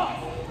 Because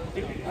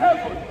the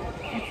heaven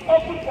is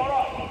open for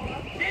us.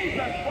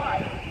 Jesus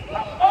Christ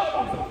has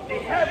opened the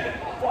heaven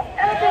for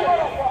every one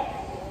of us.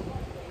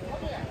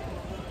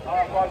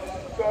 Our God is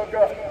so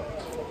good.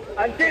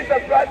 And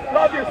Jesus Christ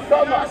loves you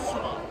so much.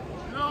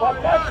 For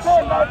God so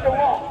loved the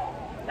world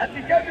that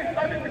he gave his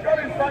only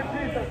begotten Son,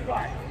 Jesus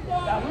Christ,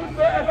 that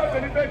whosoever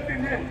believes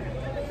in him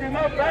shall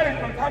not perish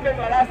but have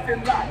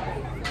everlasting life.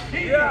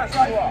 Jesus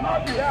Christ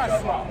loves you so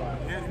much.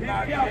 He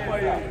cares for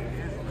you.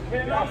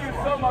 We love you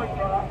so much,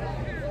 brother.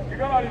 You're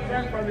going to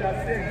repent from your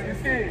sins. You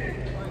see,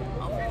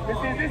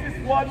 this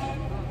is what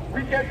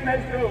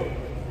wickedness do.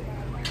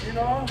 You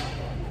know,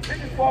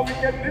 this is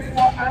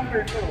what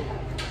anger do.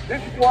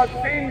 This is what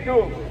sin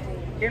do.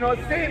 You know,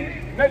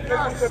 sin makes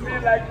people to be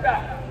like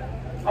that.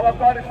 Our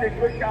God is a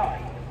good God.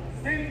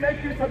 Sin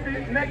makes you to be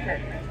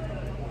naked.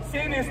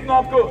 Sin is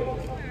not good.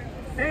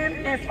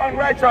 Sin is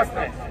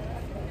unrighteousness.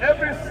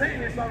 Every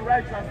sin is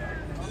unrighteousness.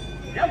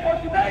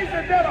 Therefore, today is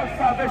a day of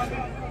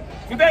salvation.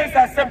 Today is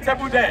an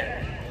acceptable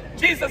day.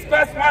 Jesus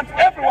Christ wants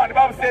everyone. The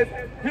Bible says,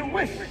 he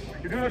wishes,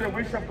 you know the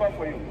wish of God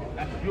for you,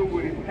 that you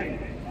will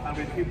repent and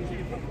receive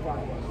Jesus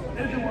Christ.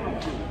 Every one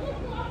of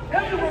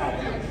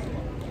you,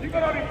 you're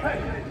going to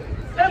repent.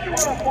 Every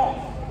one of us.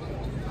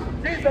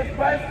 Jesus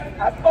Christ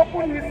has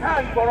opened his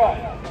hand for us.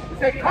 He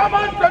said, come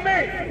unto me.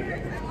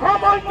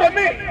 Come unto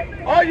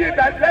me, all you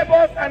that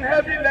labor and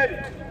heavy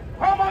laden.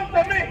 Come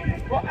unto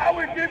me, for I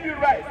will give you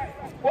rest.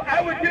 For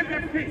I will give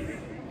you peace.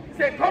 He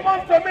said, come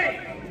unto me,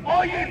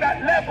 all ye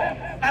that labor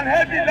and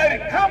heavy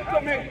laden. Come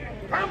to me.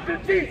 Come to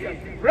Jesus.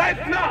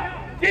 Right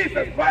now,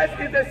 Jesus Christ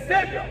is a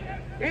Savior.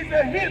 He's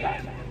a healer.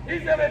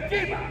 He's a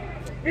Redeemer.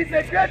 He's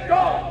a great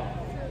God.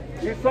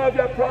 He solves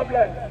your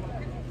problems.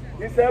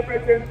 He's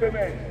everything to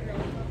me.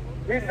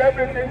 He's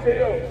everything to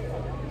you.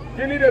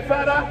 You need a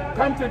father,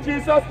 come to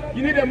Jesus.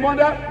 You need a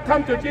mother,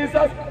 come to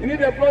Jesus. You need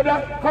a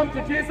brother, come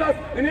to Jesus.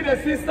 You need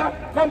a sister,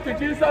 come to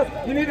Jesus.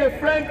 You need a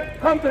friend,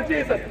 come to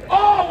Jesus.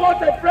 Oh,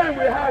 what a friend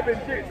we have in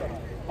Jesus.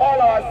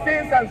 All our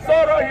sins and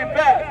sorrow he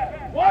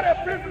bears. What a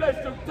privilege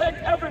to take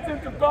everything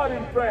to God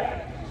in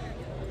prayer.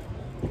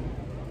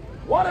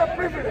 What a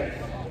privilege.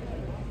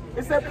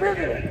 It's a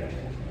privilege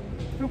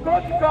to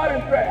go to God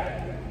in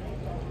prayer.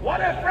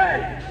 What a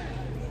friend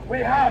we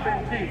have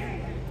in Jesus.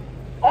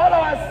 All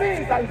our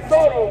sins and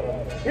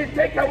sorrow, he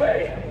takes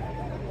away.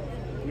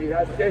 He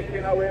has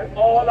taken away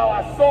all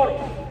our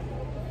sorrows.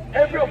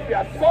 Every of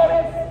your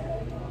sorrows,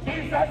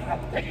 Jesus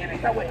has taken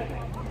it away.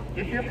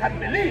 If you can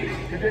believe,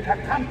 if you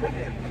can come to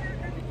him.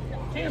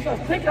 Jesus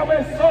take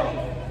away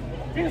sorrow.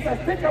 Jesus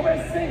take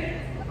away sin.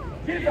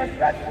 Jesus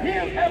that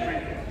heal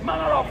every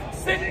manner of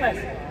sickness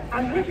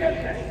and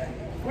wickedness.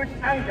 which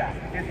anger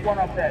is one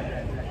of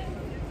them.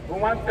 We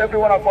want every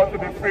one of us to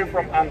be free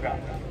from anger.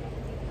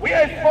 We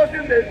are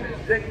exposing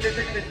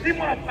the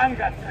demon of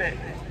anger today.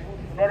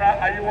 Brother,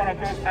 are you one of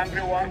those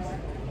angry ones?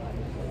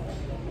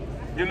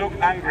 You look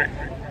angry.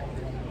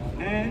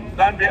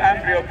 Don't be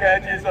angry, okay?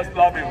 Jesus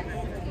loves you.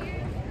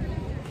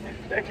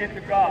 Take it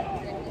to God.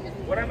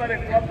 Whatever the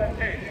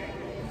problem is,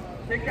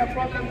 take your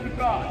problem to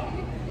God.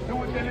 He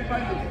will deliver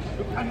you.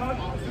 You cannot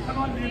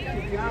live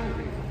to be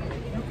angry.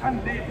 You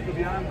can't live to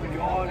be angry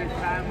all the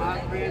time,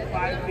 angry,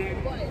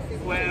 fighting,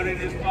 swearing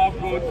is not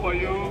good for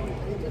you.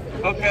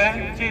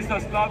 Okay?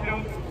 Jesus loves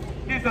you.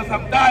 Jesus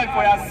has died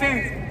for your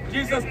sins.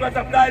 Jesus Christ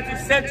has died to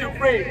set you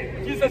free.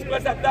 Jesus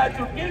Christ has died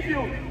to give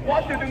you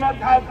what you did not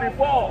have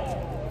before.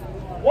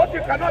 What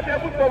you cannot be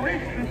able to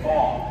reach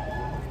before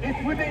is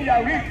within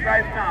your reach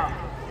right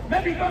now.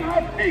 Maybe you don't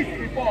have peace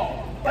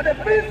before, but the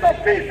Prince of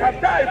Peace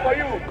has died for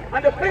you,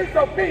 and the Prince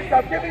of Peace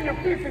has given you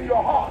peace in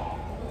your heart.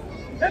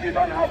 Maybe you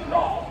don't have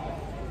love.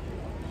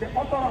 The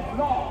author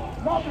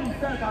of love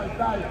himself has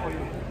died for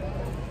you.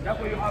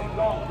 Therefore you have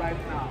love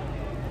right now.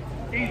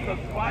 Jesus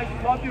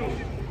Christ loves you,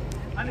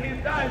 and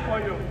he died for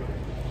you.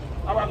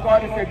 Our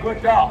God is a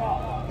good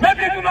God.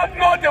 Maybe you do not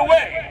know the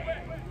way,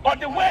 but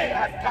the way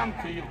has come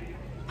to you.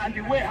 And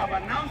the way have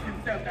announced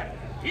himself that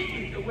he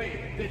is the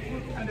way, the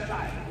truth, and the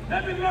life.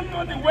 Maybe you do not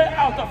know the way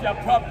out of your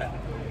problem.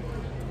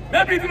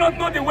 Maybe you do not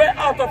know the way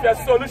out of your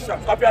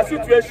solutions, of your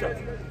situations.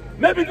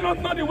 Maybe you do not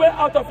know the way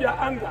out of your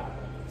anger.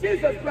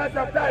 Jesus Christ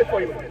has died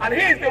for you, and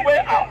he is the way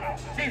out.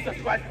 Jesus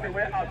Christ is the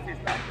way out,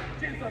 sister.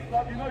 Jesus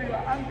Lord, you know you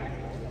are angry.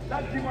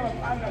 That demon of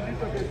anger needs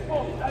to be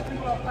exposed. That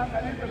demon of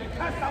anger needs to be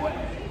cast away.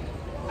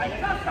 I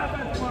cast out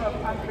that demon of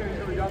anger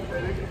into your young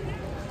lady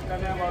in the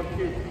name of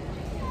Jesus.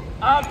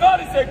 Our God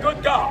is a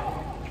good God.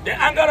 The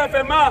anger of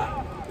a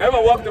man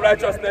never walks the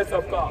righteousness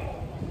of God.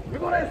 We're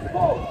going to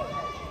expose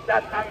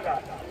that anger.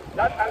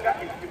 That anger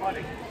is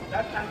demonic.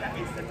 That anger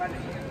is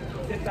satanic.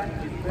 Satan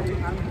is very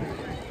angry.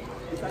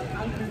 It's an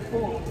angry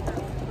soul.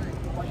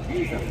 But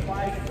Jesus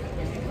Christ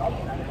is love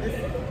and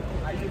mercy.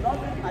 Are you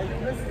loving? Are you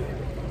mercy?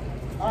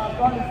 Our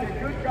God is a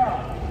good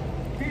God.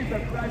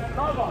 Jesus Christ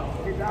loves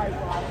us. He died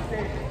for our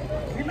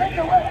sins. He makes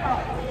a way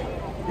out.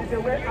 He's a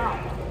way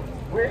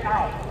out. Way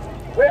out.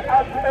 Way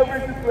out to every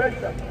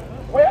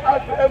situation. Way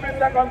out to every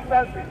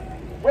circumstance.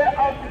 Way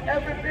out to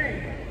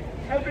everything.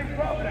 Every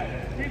problem.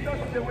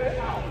 Jesus is the way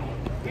out.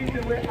 He's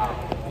the way out.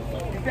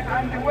 He said,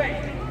 I am the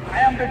way. I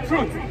am the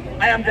truth.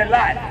 I am the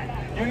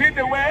life. You need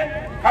the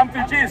way? Come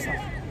to Jesus.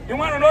 You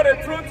want to know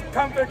the truth?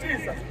 Come to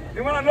Jesus.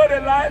 You want to know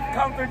the life?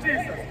 Come to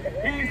Jesus.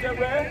 He is the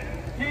way.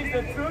 He is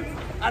the truth.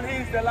 And he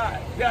is the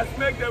life. He has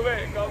made the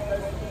way. God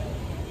bless you.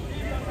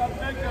 Jesus has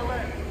made the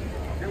way.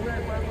 The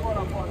way for every one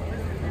of us.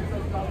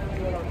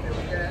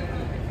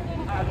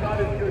 Our God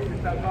is good,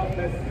 sister. God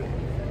bless you.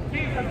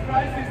 Jesus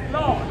Christ is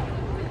Lord.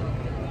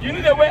 You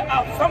need a way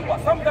out.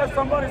 Sometimes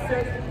somebody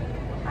says,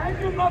 I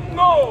do not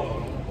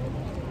know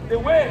the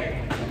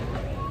way.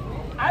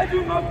 I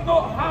do not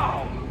know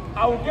how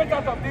I will get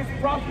out of this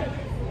problem.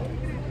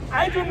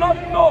 I do not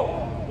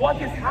know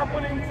what is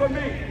happening to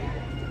me.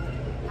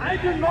 I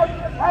do not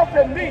have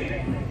the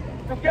means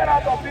to get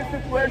out of this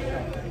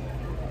situation.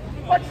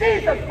 But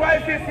Jesus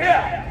Christ is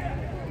here.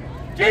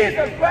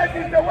 Jesus Christ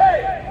is the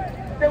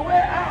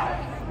way out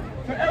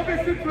to every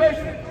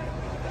situation.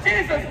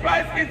 Jesus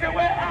Christ is the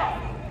way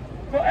out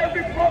to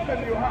every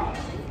problem you have.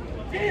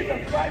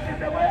 Jesus Christ is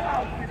the way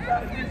out,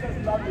 sister.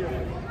 Jesus loves you.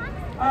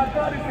 Our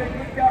God is a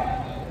good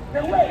God.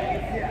 The way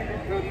is here,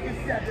 the truth is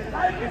here, the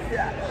life is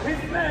here.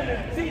 His name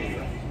is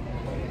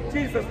Jesus.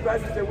 Jesus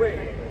Christ is the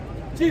way.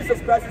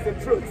 Jesus Christ is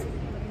the truth.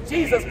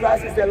 Jesus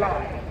Christ is the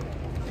life.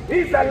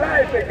 He's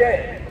alive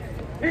again.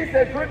 He's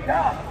a good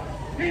God.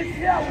 He's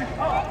here with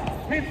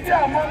us. He's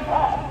here among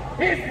us.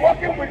 He's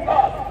working with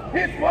us.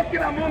 He's working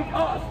among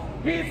us.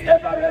 He's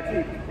ever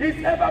ready.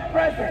 He's ever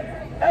present.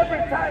 Every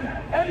time,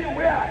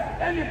 anywhere,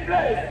 any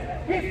place.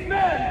 His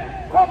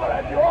name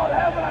covers the whole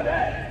heaven and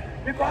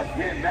earth. Because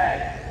he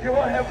made the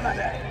whole heaven and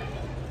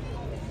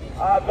earth.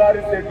 Our God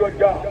is a good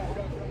God.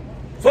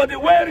 So the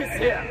word is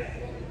here.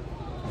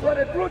 So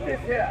the truth is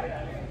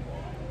here.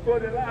 So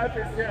the life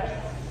is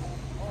here.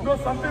 You know,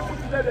 some people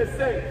today, they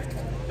say,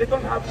 they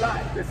don't have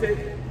life. They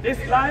say, this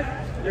life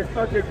is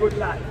not a good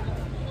life.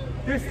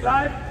 This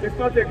life is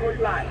not a good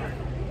life.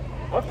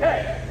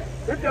 Okay,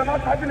 if you're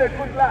not having a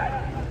good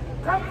life,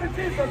 come to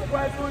Jesus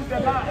Christ who is the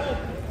life.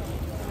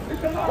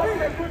 If you're not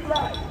having a good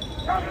life,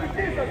 come to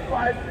Jesus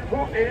Christ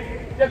who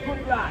is the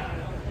good life.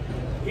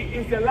 He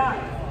is the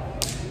life.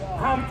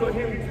 Come to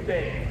him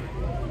today.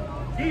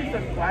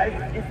 Jesus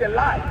Christ is the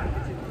life.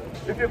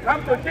 If you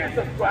come to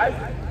Jesus Christ,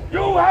 you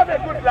will have a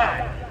good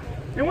life.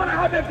 You want to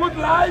have a good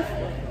life?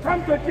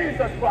 Come to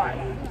Jesus Christ.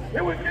 He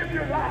will give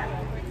you life.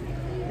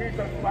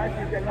 Jesus Christ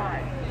is the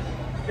life.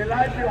 The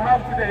life you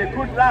have today, a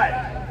good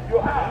life you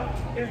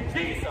have is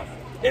Jesus.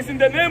 It's in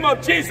the name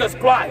of Jesus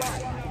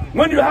Christ.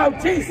 When you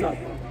have Jesus,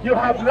 you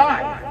have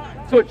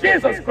life. So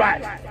Jesus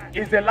Christ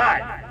is the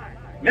life.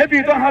 Maybe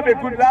you don't have a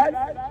good life.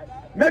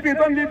 Maybe you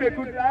don't live a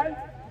good life.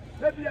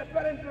 Maybe your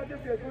parents don't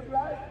give you a good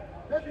life.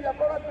 Maybe your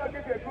brother did not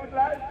give you a good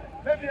life.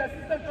 Maybe your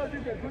sister did not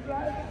give you a good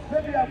life.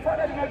 Maybe your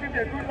father did not give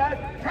you a good life.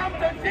 Come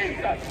to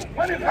Jesus.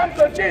 When you come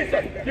to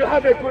Jesus, you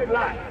have a good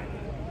life.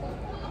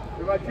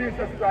 Because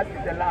Jesus Christ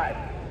is alive.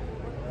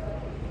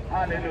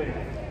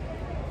 Hallelujah.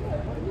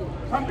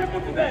 Some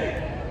people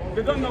today,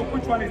 they don't know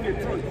which one is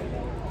the truth.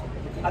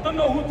 I don't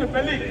know who to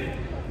believe.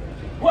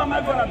 Who am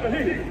I going to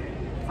believe?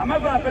 Am I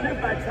going to believe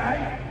my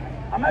child?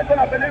 Am I going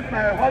to believe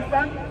my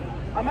husband?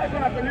 Am I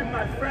going to believe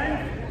my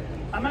friend?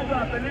 Am I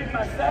going to believe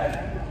myself?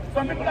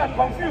 Some people are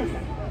confused.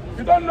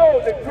 You don't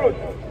know the truth.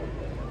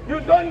 You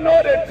don't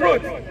know the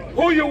truth,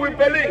 who you will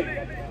believe.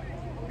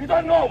 You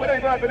don't know whether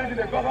you're going to believe in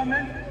the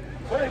government,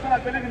 whether you're going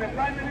to believe in the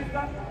prime minister,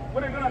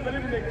 whether you're going to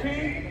believe in the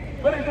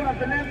king, whether you're going to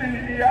believe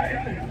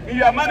in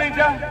your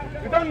manager.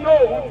 You don't know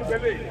who to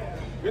believe.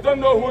 You don't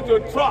know who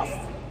to trust.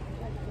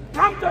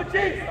 Come to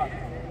Jesus.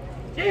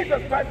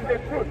 Jesus Christ is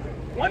the truth.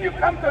 When you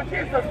come to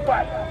Jesus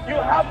Christ, you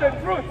have the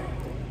truth.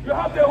 You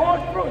have the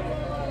whole truth.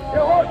 The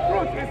whole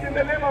truth is in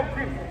the name of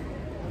Jesus.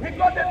 He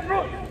got the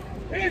truth.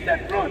 He is the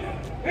truth.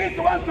 He is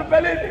the one to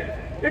believe it.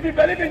 If you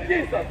believe in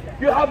Jesus,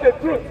 you have the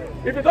truth.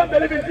 If you don't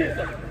believe in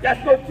Jesus,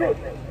 there's no truth.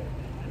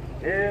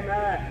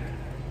 Amen.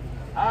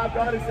 Our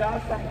God is an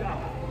awesome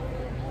God.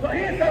 So He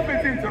is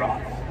everything to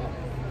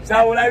us. So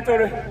I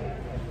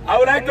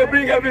would like to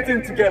bring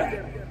everything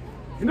together.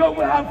 You know,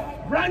 we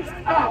have branched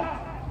out.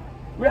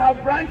 We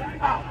have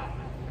branched out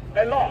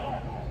a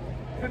lot.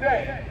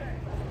 Today,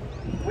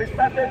 we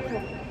started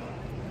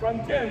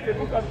from James, the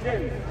book of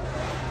James,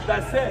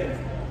 that says,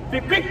 be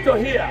quick to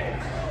hear,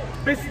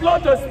 be slow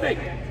to speak,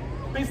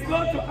 be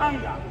slow to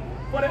anger,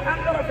 for the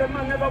anger of a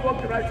man never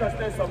walks the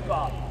righteousness of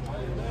God.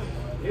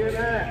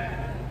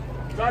 Amen.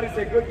 God is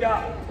a good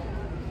God.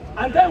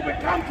 And then we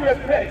come to a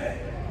place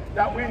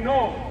that we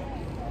know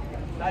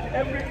that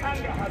every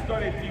anger has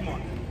got a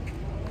demon.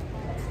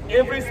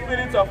 Every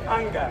spirit of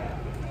anger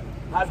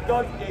has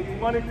got a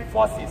demonic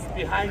forces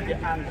behind the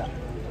anger.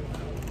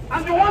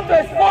 And we want to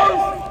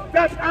expose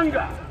that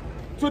anger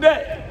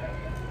today.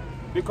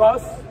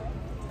 Because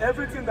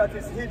everything that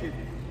is hidden,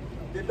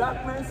 the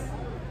darkness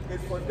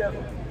is for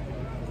devil.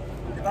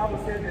 The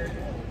Bible says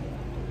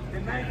that the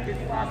night is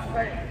fast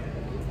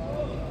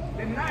spent.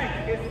 The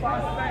night is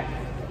fast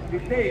spent. The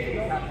day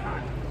is at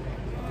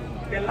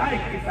hand. The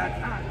light is at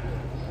hand.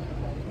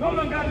 No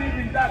longer live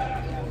in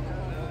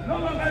darkness. No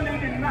longer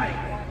live in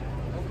night.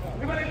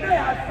 Because the day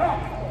has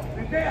come.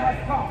 The day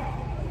has come.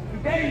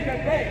 Today is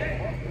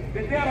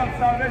the day of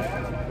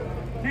salvation.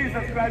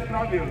 Jesus Christ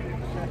loves you.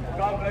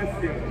 God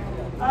bless you.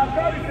 Our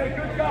God is a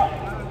good God.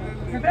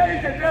 Today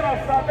is the day of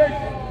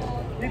salvation.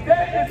 The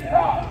day is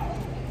come.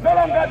 No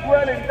longer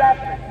dwell in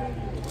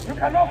darkness. You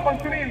cannot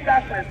continue in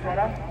darkness,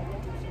 brother.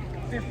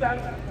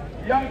 Sisters,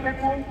 young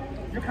people,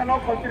 you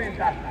cannot continue in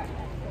darkness.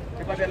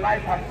 Because the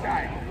light has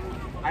shined.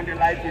 And the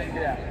light is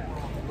here.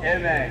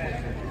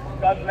 Amen.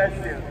 God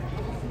bless you.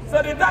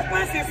 So the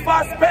darkness is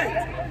fast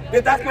spent.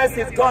 The darkness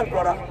is gone,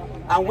 brother.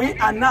 And we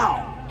are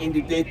now in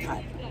the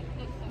daytime.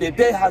 The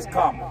day has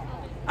come.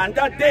 And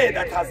that day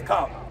that has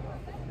come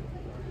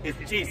is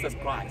Jesus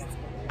Christ.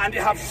 And they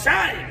have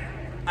shined.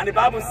 And the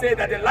Bible says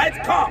that the light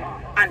come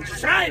and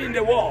shine in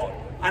the world.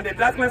 And the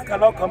darkness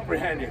cannot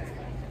comprehend it.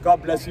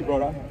 God bless you,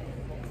 brother.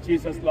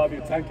 Jesus love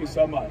you. Thank you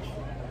so much.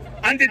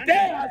 And the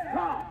day has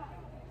come.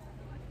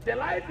 The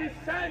light is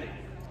shining.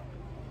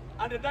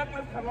 And the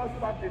darkness cannot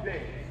stop the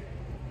day.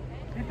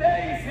 The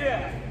day is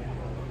here.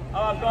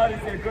 Our God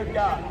is a good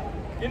God.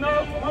 You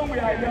know, when we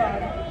are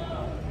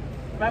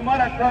young, my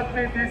mother taught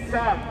me this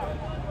song.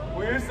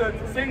 We used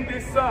to sing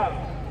this song.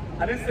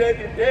 And it said,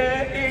 the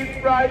day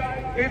is bright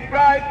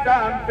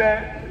and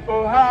fair.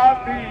 Oh,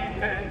 happy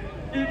day.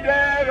 The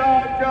day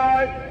of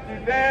joy.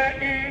 The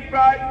day is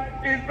bright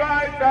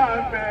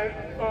and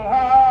fair. Oh,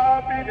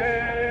 happy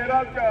day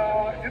of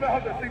joy. You know how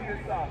to sing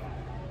this song?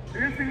 Do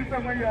you sing this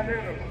song when you are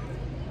little?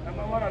 And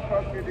my mother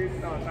taught me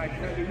this song. I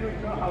tell you, you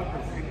know how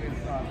to sing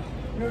this song.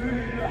 You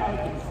really know how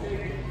to sing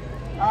it.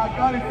 Our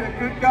God is a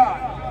good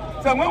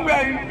God. So when we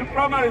are in the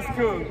primary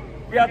school,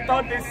 we are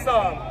taught this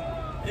song.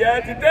 Yeah,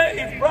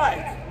 today is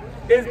bright.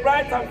 It's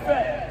bright and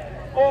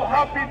fair. Oh,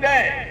 happy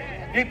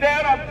day. The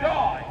day of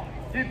joy.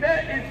 The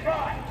day is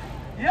bright.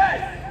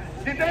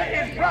 Yes, the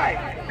day is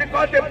bright.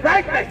 Because the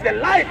brightness, the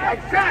light has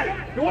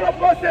shined. The word of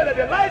God said that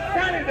the light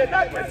shines in the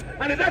darkness.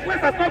 And the darkness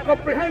has not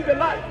comprehend the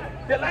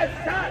light. The light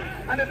shines.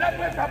 And the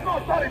darkness has no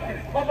authority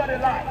over the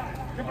light.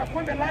 Because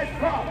when the light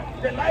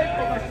comes, the light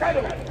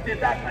overshadows the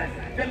darkness.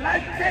 The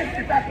light takes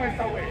the darkness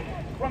away.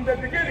 From the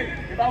beginning,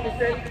 the Bible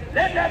says,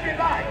 let there be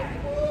light.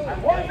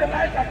 And once the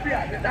light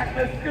appears, the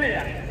darkness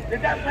clears. The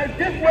darkness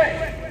gives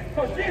way.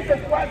 So Jesus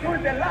Christ, who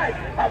is the light,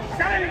 has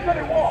shined into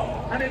the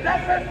world. And the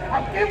darkness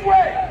has given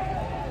way.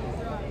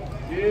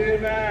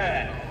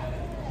 Amen.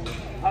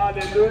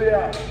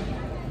 Hallelujah.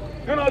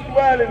 Do not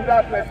dwell in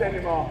darkness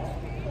anymore.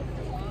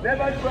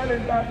 Never dwell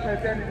in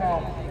darkness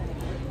anymore.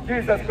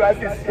 Jesus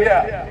Christ is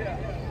here.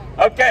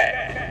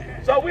 Okay.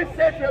 So we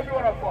say to every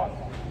one of us,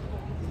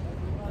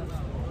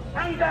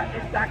 anger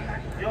is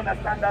darkness. You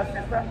understand that,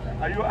 sister?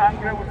 Are you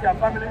angry with your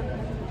family?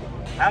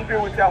 angry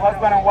with your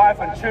husband and wife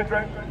and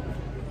children,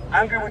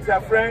 angry with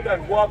your friend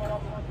and work,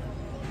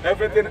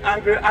 everything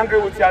angry,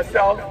 angry with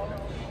yourself.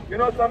 You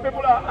know, some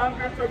people are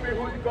angry to be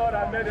who God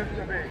has made them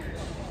to be.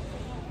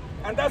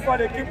 And that's why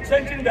they keep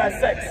changing their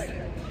sex.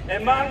 A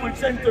man will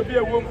change to be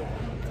a woman.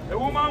 A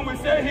woman will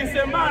say he's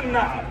a man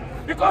now.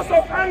 Because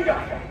of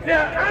anger, they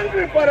are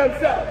angry for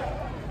themselves.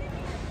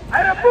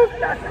 I rebuke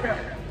that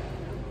spirit.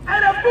 I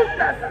rebuke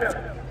that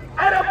spirit.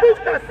 I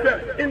rebuke that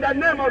spirit in the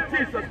name of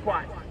Jesus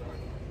Christ.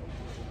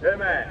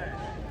 Amen.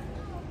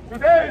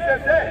 Today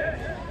is a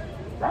day.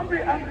 Don't be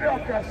angry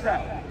of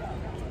yourself.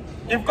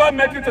 If God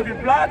made you to be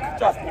black,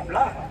 just be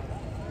black.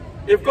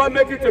 If God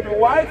made you to be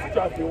white,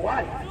 just be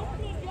white.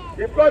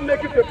 If God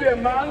made you to be a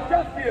man,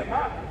 just be a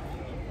man.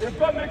 If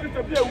God made you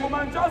to be a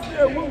woman, just be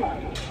a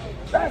woman.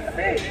 That's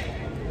it.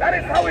 That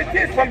is how it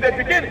is from the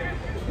beginning.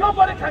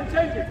 Nobody can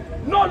change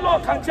it. No law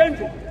can change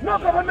it. No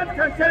government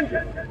can change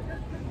it.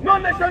 No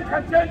nation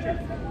can change it.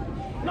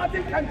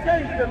 Nothing can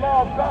change the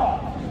law of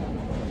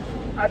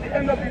God. At the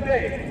end of the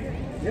day,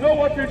 you know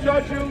what will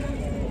judge you?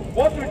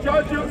 What will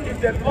judge you is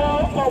the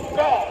law of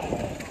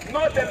God,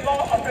 not the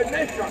law of a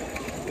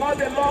nation, not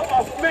the law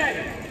of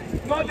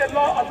men, not the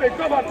law of a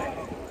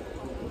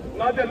government,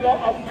 not the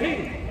law of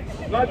king,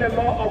 not the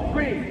law of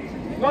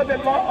queen, not the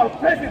law of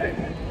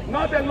president,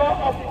 not the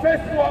law of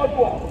First World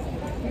War.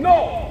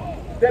 No,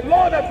 the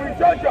law that will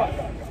judge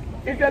us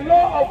is the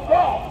law of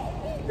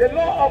God, the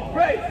law of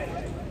grace,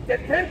 the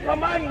 10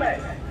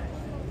 Commandments.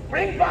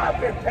 Bring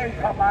back the 10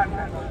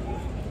 Commandments.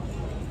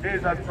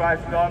 Jesus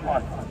Christ, Lord,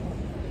 us.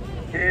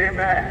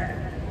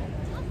 Amen.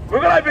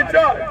 We're going to be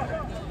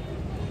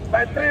judged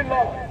by 3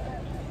 laws.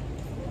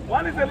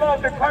 One is the law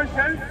of the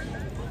conscience.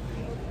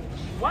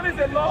 One is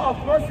the law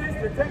of Moses,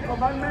 the 10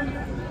 Commandments.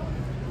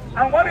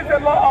 And one is the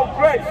law of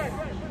grace.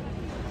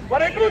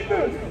 But a good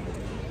news.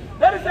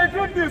 That is a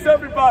good news,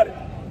 everybody.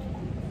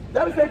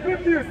 That is a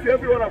good news to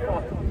every one of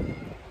us.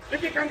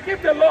 If you can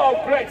keep the law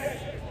of grace,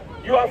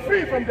 you are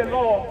free from the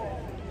law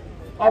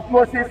of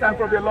Moses and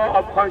from the law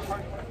of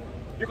conscience.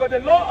 Because the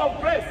law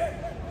of grace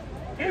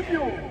gives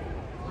you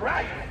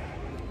right.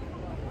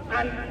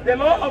 And the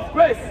law of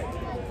grace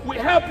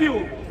will help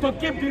you to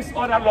keep these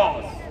other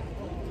laws.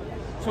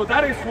 So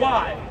that is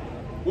why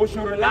we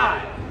should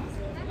rely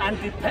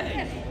and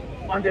depend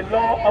on the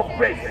law of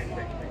grace.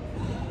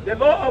 The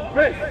law of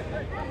grace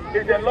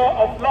is the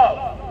law of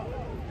love.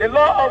 The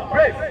law of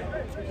grace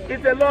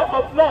is the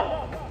law of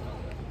love.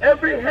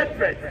 Every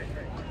hatred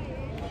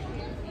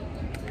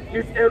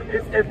is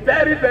a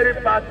very, very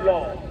bad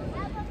law.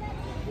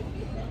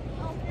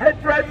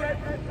 Hatred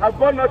has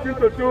got nothing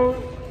to do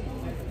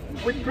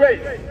with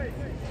grace.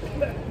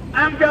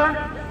 Anger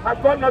has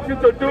got nothing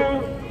to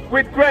do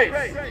with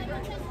grace.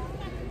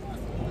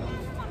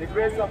 The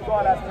grace of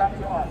God has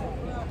come to us.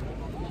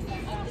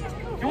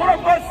 The word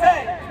of God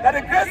says that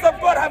the grace of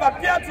God have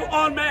appeared to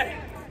all men,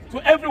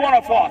 to every one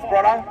of us,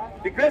 brother.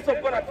 The grace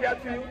of God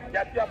appeared to you,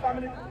 to your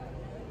family.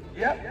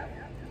 Yeah?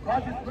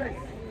 God is grace.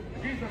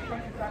 Jesus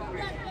Christ is that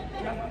grace.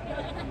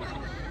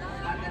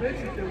 And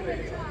grace is the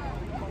way.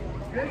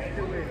 Grace is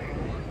the way.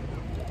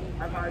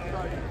 And I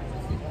tell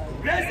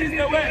you. Grace is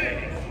the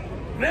way.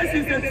 Grace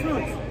is the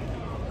truth.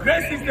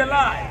 Grace is the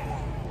lie.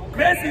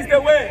 Grace is the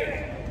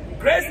way.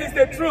 Grace is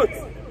the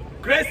truth.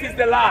 Grace is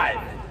the life,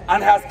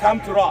 and has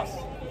come to us.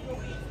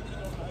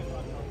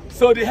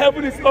 So the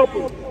heaven is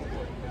open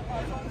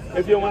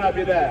if you want to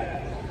be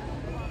there.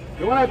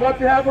 You want to go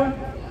to heaven?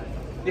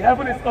 The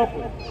heaven is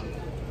open.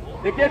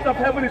 The gate of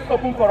heaven is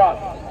open for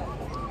us.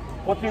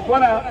 But you're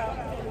going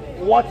to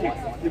watch it.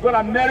 You're going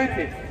to merit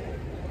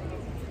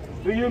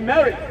it. Do you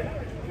merit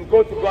to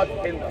go to God's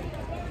kingdom?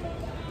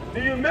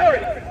 Do you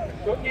merit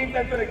to enter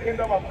into the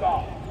kingdom of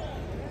God?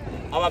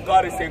 Our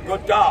God is a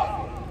good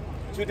God.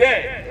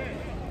 Today,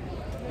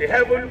 the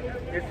heaven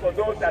is for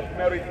those that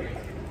merit it.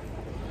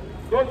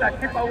 Those that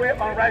keep away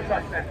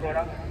unrighteousness,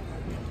 brother.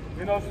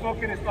 You know,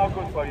 smoking is not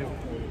good for you.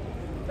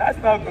 That's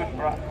not good,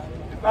 brother.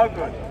 It's not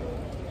good.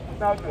 It's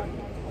not good.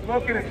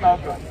 Smoking is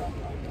not good.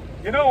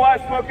 You know why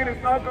smoking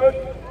is not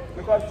good?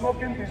 Because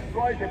smoking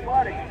destroys the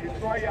body,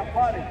 destroys your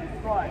body,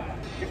 destroys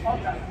the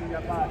organs in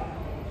your body.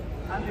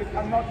 And you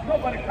cannot,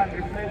 nobody can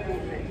replace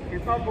those things.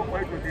 It's not good for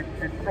you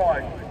to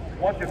destroy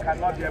what you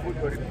cannot be able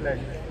to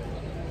replace.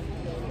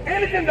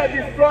 Anything that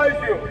destroys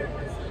you,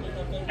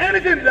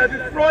 anything that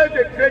destroys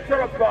the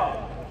creature of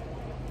God,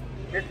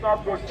 it's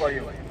not good for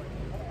you.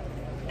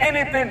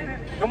 Anything,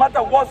 no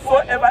matter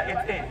whatsoever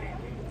it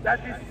is,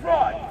 that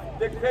destroys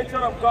the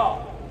creature of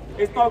God,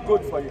 it's not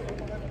good for you.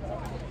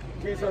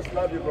 Jesus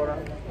loves you,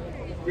 brother.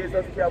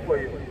 Jesus cares for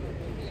you.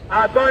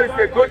 Our God is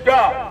a good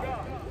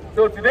God.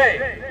 So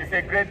today is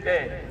a great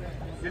day.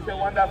 It's a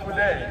wonderful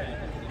day.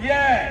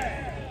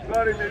 Yes,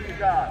 glory be to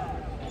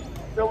God.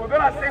 So we're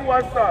going to sing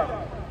one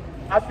song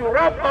as we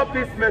wrap up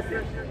this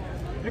message,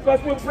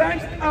 because we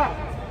branched out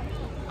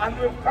and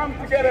we've come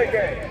together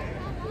again.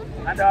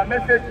 And our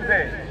message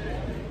today,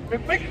 be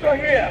quick to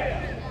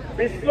hear,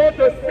 be slow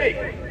to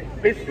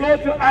speak, be slow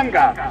to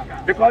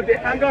anger, because the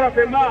anger of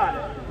a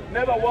man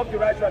never walks the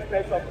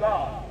righteousness of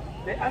God.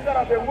 The anger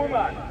of a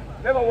woman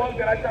never walk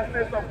the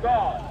righteousness of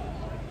God.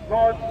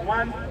 God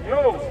wants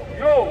you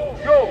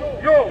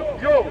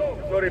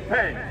to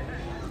repent.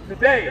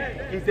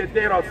 Today is the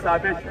day of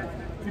salvation.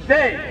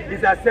 Today is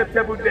an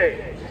acceptable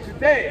day.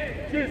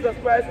 Today, Jesus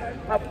Christ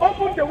has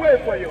opened the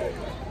way for you.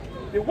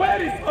 The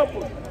way is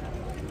open.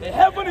 The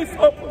heaven is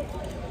open.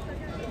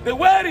 The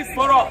way is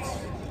for us.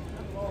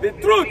 The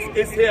truth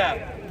is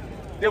here.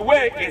 The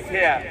way is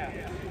here.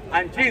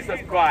 And Jesus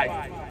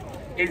Christ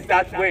is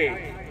that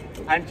way.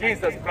 And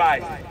Jesus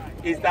Christ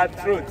is that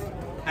truth.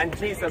 And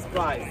Jesus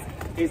Christ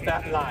is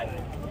that life.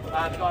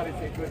 Our God is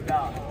a good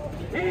God.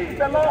 He is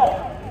the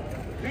Lord.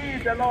 He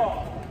is the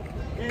Lord.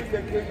 He is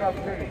the King of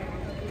kings.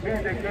 He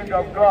is the King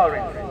of glory.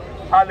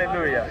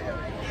 Hallelujah.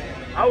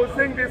 I will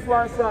sing this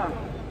one song.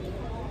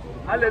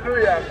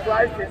 Hallelujah.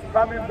 Christ is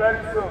coming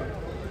very soon.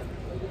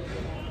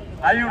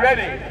 Are you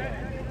ready?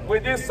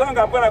 With this song,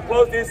 I'm going to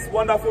close this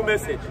wonderful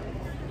message.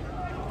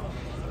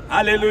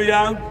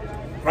 Hallelujah.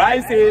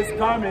 Christ is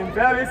coming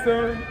very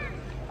soon.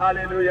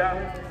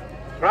 Hallelujah.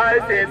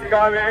 Christ is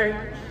coming.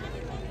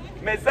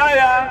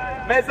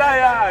 Messiah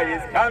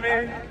is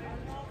coming.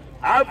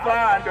 Alpha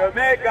and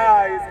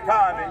Omega is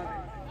coming.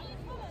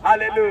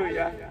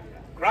 Hallelujah.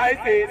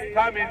 Christ is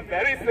coming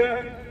very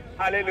soon.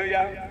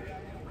 Hallelujah.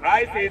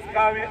 Christ is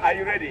coming. Are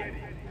you ready?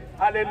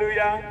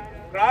 Hallelujah.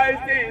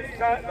 Christ is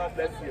coming. God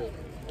bless you.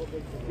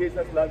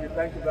 Jesus love you.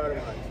 Thank you very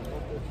much.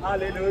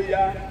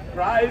 Hallelujah.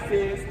 Christ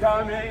is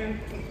coming.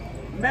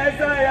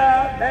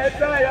 Messiah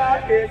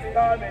is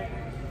coming.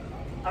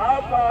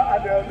 Alpha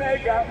and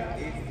Omega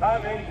is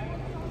coming.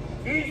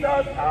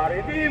 Jesus, our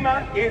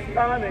Redeemer, is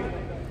coming.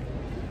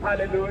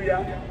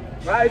 Hallelujah.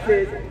 Christ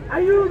is,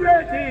 are you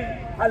ready?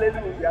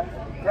 Hallelujah.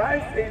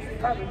 Christ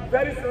is coming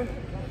very soon.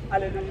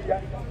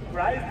 Hallelujah.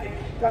 Christ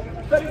is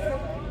coming very soon.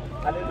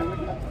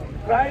 Hallelujah.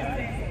 Christ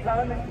is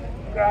coming.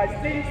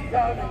 Christ is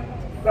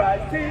coming.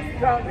 Christ is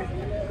coming.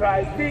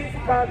 Christ is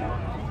coming.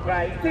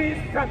 Christ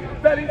is coming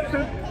very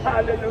soon.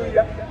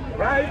 Hallelujah.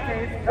 Christ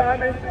is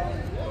coming.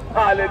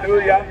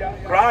 Hallelujah.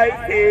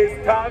 Christ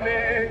is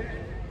coming.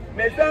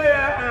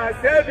 Messiah and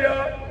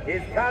Savior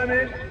is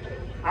coming.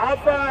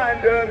 Alpha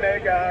and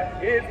Omega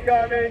is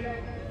coming.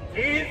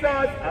 Jesus,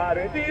 our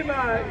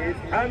Redeemer, is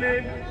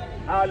coming.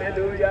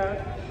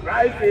 Hallelujah.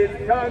 Christ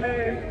is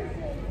coming.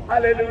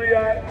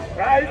 Hallelujah.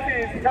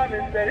 Christ is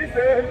coming very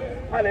soon.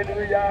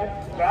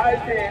 Hallelujah.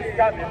 Christ is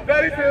coming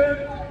very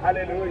soon.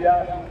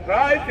 Hallelujah.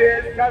 Christ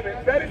is coming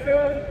very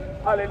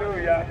soon.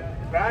 Hallelujah.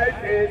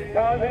 Christ is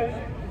coming.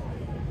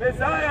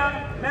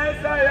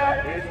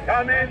 Messiah is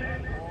coming.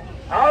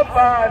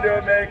 Alpha and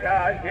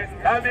Omega is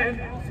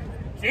coming.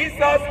 Jesus,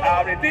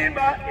 our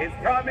Redeemer, is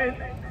coming.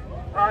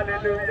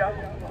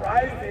 Hallelujah.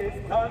 Christ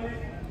is coming.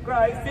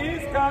 Christ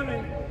is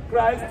coming.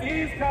 Christ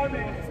is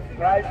coming.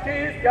 Christ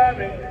is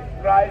coming.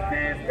 Christ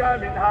is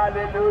coming.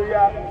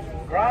 Hallelujah.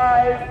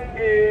 Christ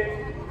is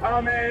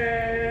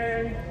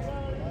coming.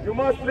 You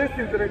must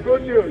listen to the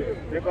good news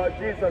because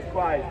Jesus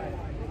Christ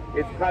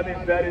is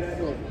coming very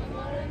soon.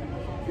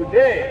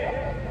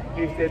 Today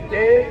is the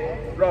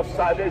day of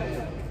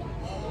salvation.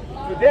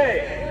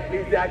 Today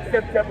is the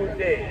acceptable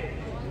day.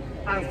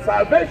 And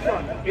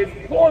salvation is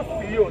close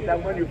to you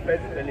than when you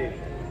first believe.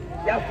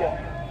 Therefore,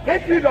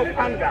 get rid of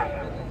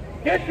anger.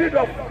 Get rid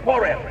of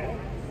quarrel.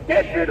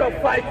 Get rid of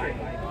fighting.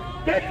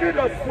 Get rid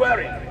of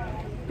swearing.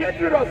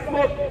 Get rid of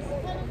smoking.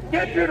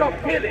 Get rid of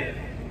killing.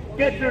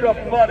 Get rid of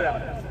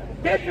murder.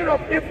 Get rid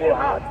of evil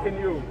hearts in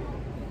you.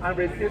 And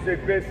receive the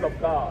grace of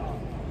God.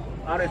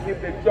 And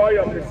receive the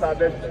joy of the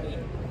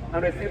salvation.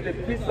 And receive the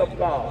peace of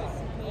God.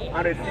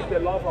 And receive the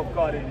love of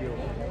God in you.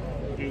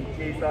 In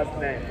Jesus'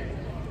 name.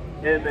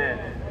 Amen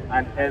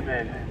and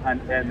amen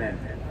and amen.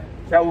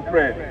 Shall we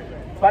pray?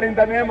 But in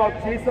the name of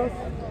Jesus,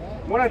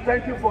 I want to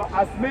thank you for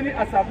as many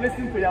as have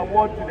listened to your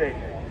word today.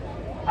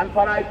 And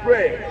Father, I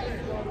pray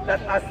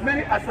that as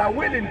many as are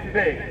willing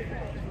today,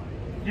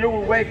 you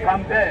will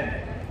welcome them.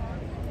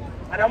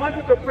 And I want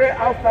you to pray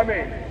after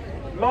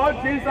me. Lord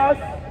Jesus,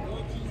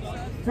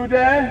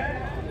 today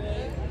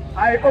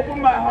I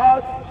open my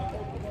heart.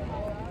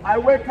 I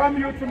welcome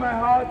you to my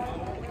heart.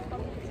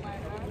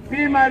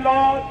 Be my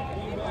Lord.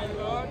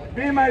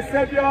 Be my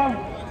Savior.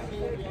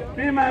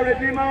 Be my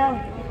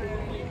Redeemer.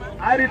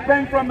 I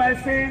repent from my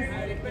sins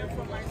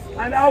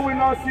and I will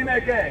not sin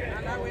again.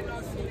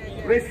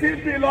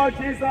 Receive me, Lord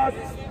Jesus,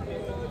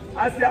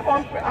 as your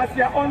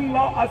own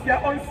Lord, as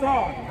your own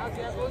son,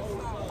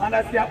 and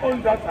as your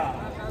own daughter.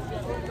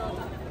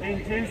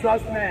 In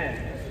Jesus' name.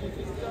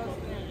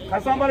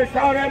 Can somebody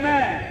shout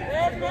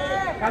amen?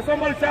 Amen. Can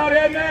somebody shout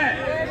amen?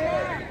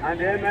 Amen.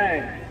 And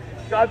amen.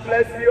 God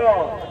bless you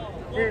all.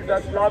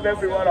 Jesus love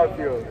every one of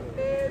you.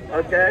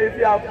 Okay, if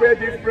you have prayed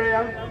this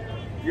prayer,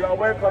 you are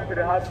welcome to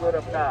the household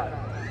of God.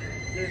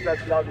 Jesus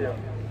love you.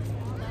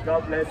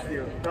 God bless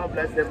you. God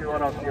bless every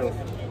one of you.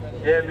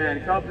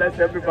 Amen. God bless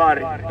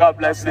everybody. God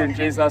bless you in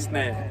Jesus'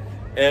 name.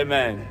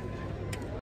 Amen.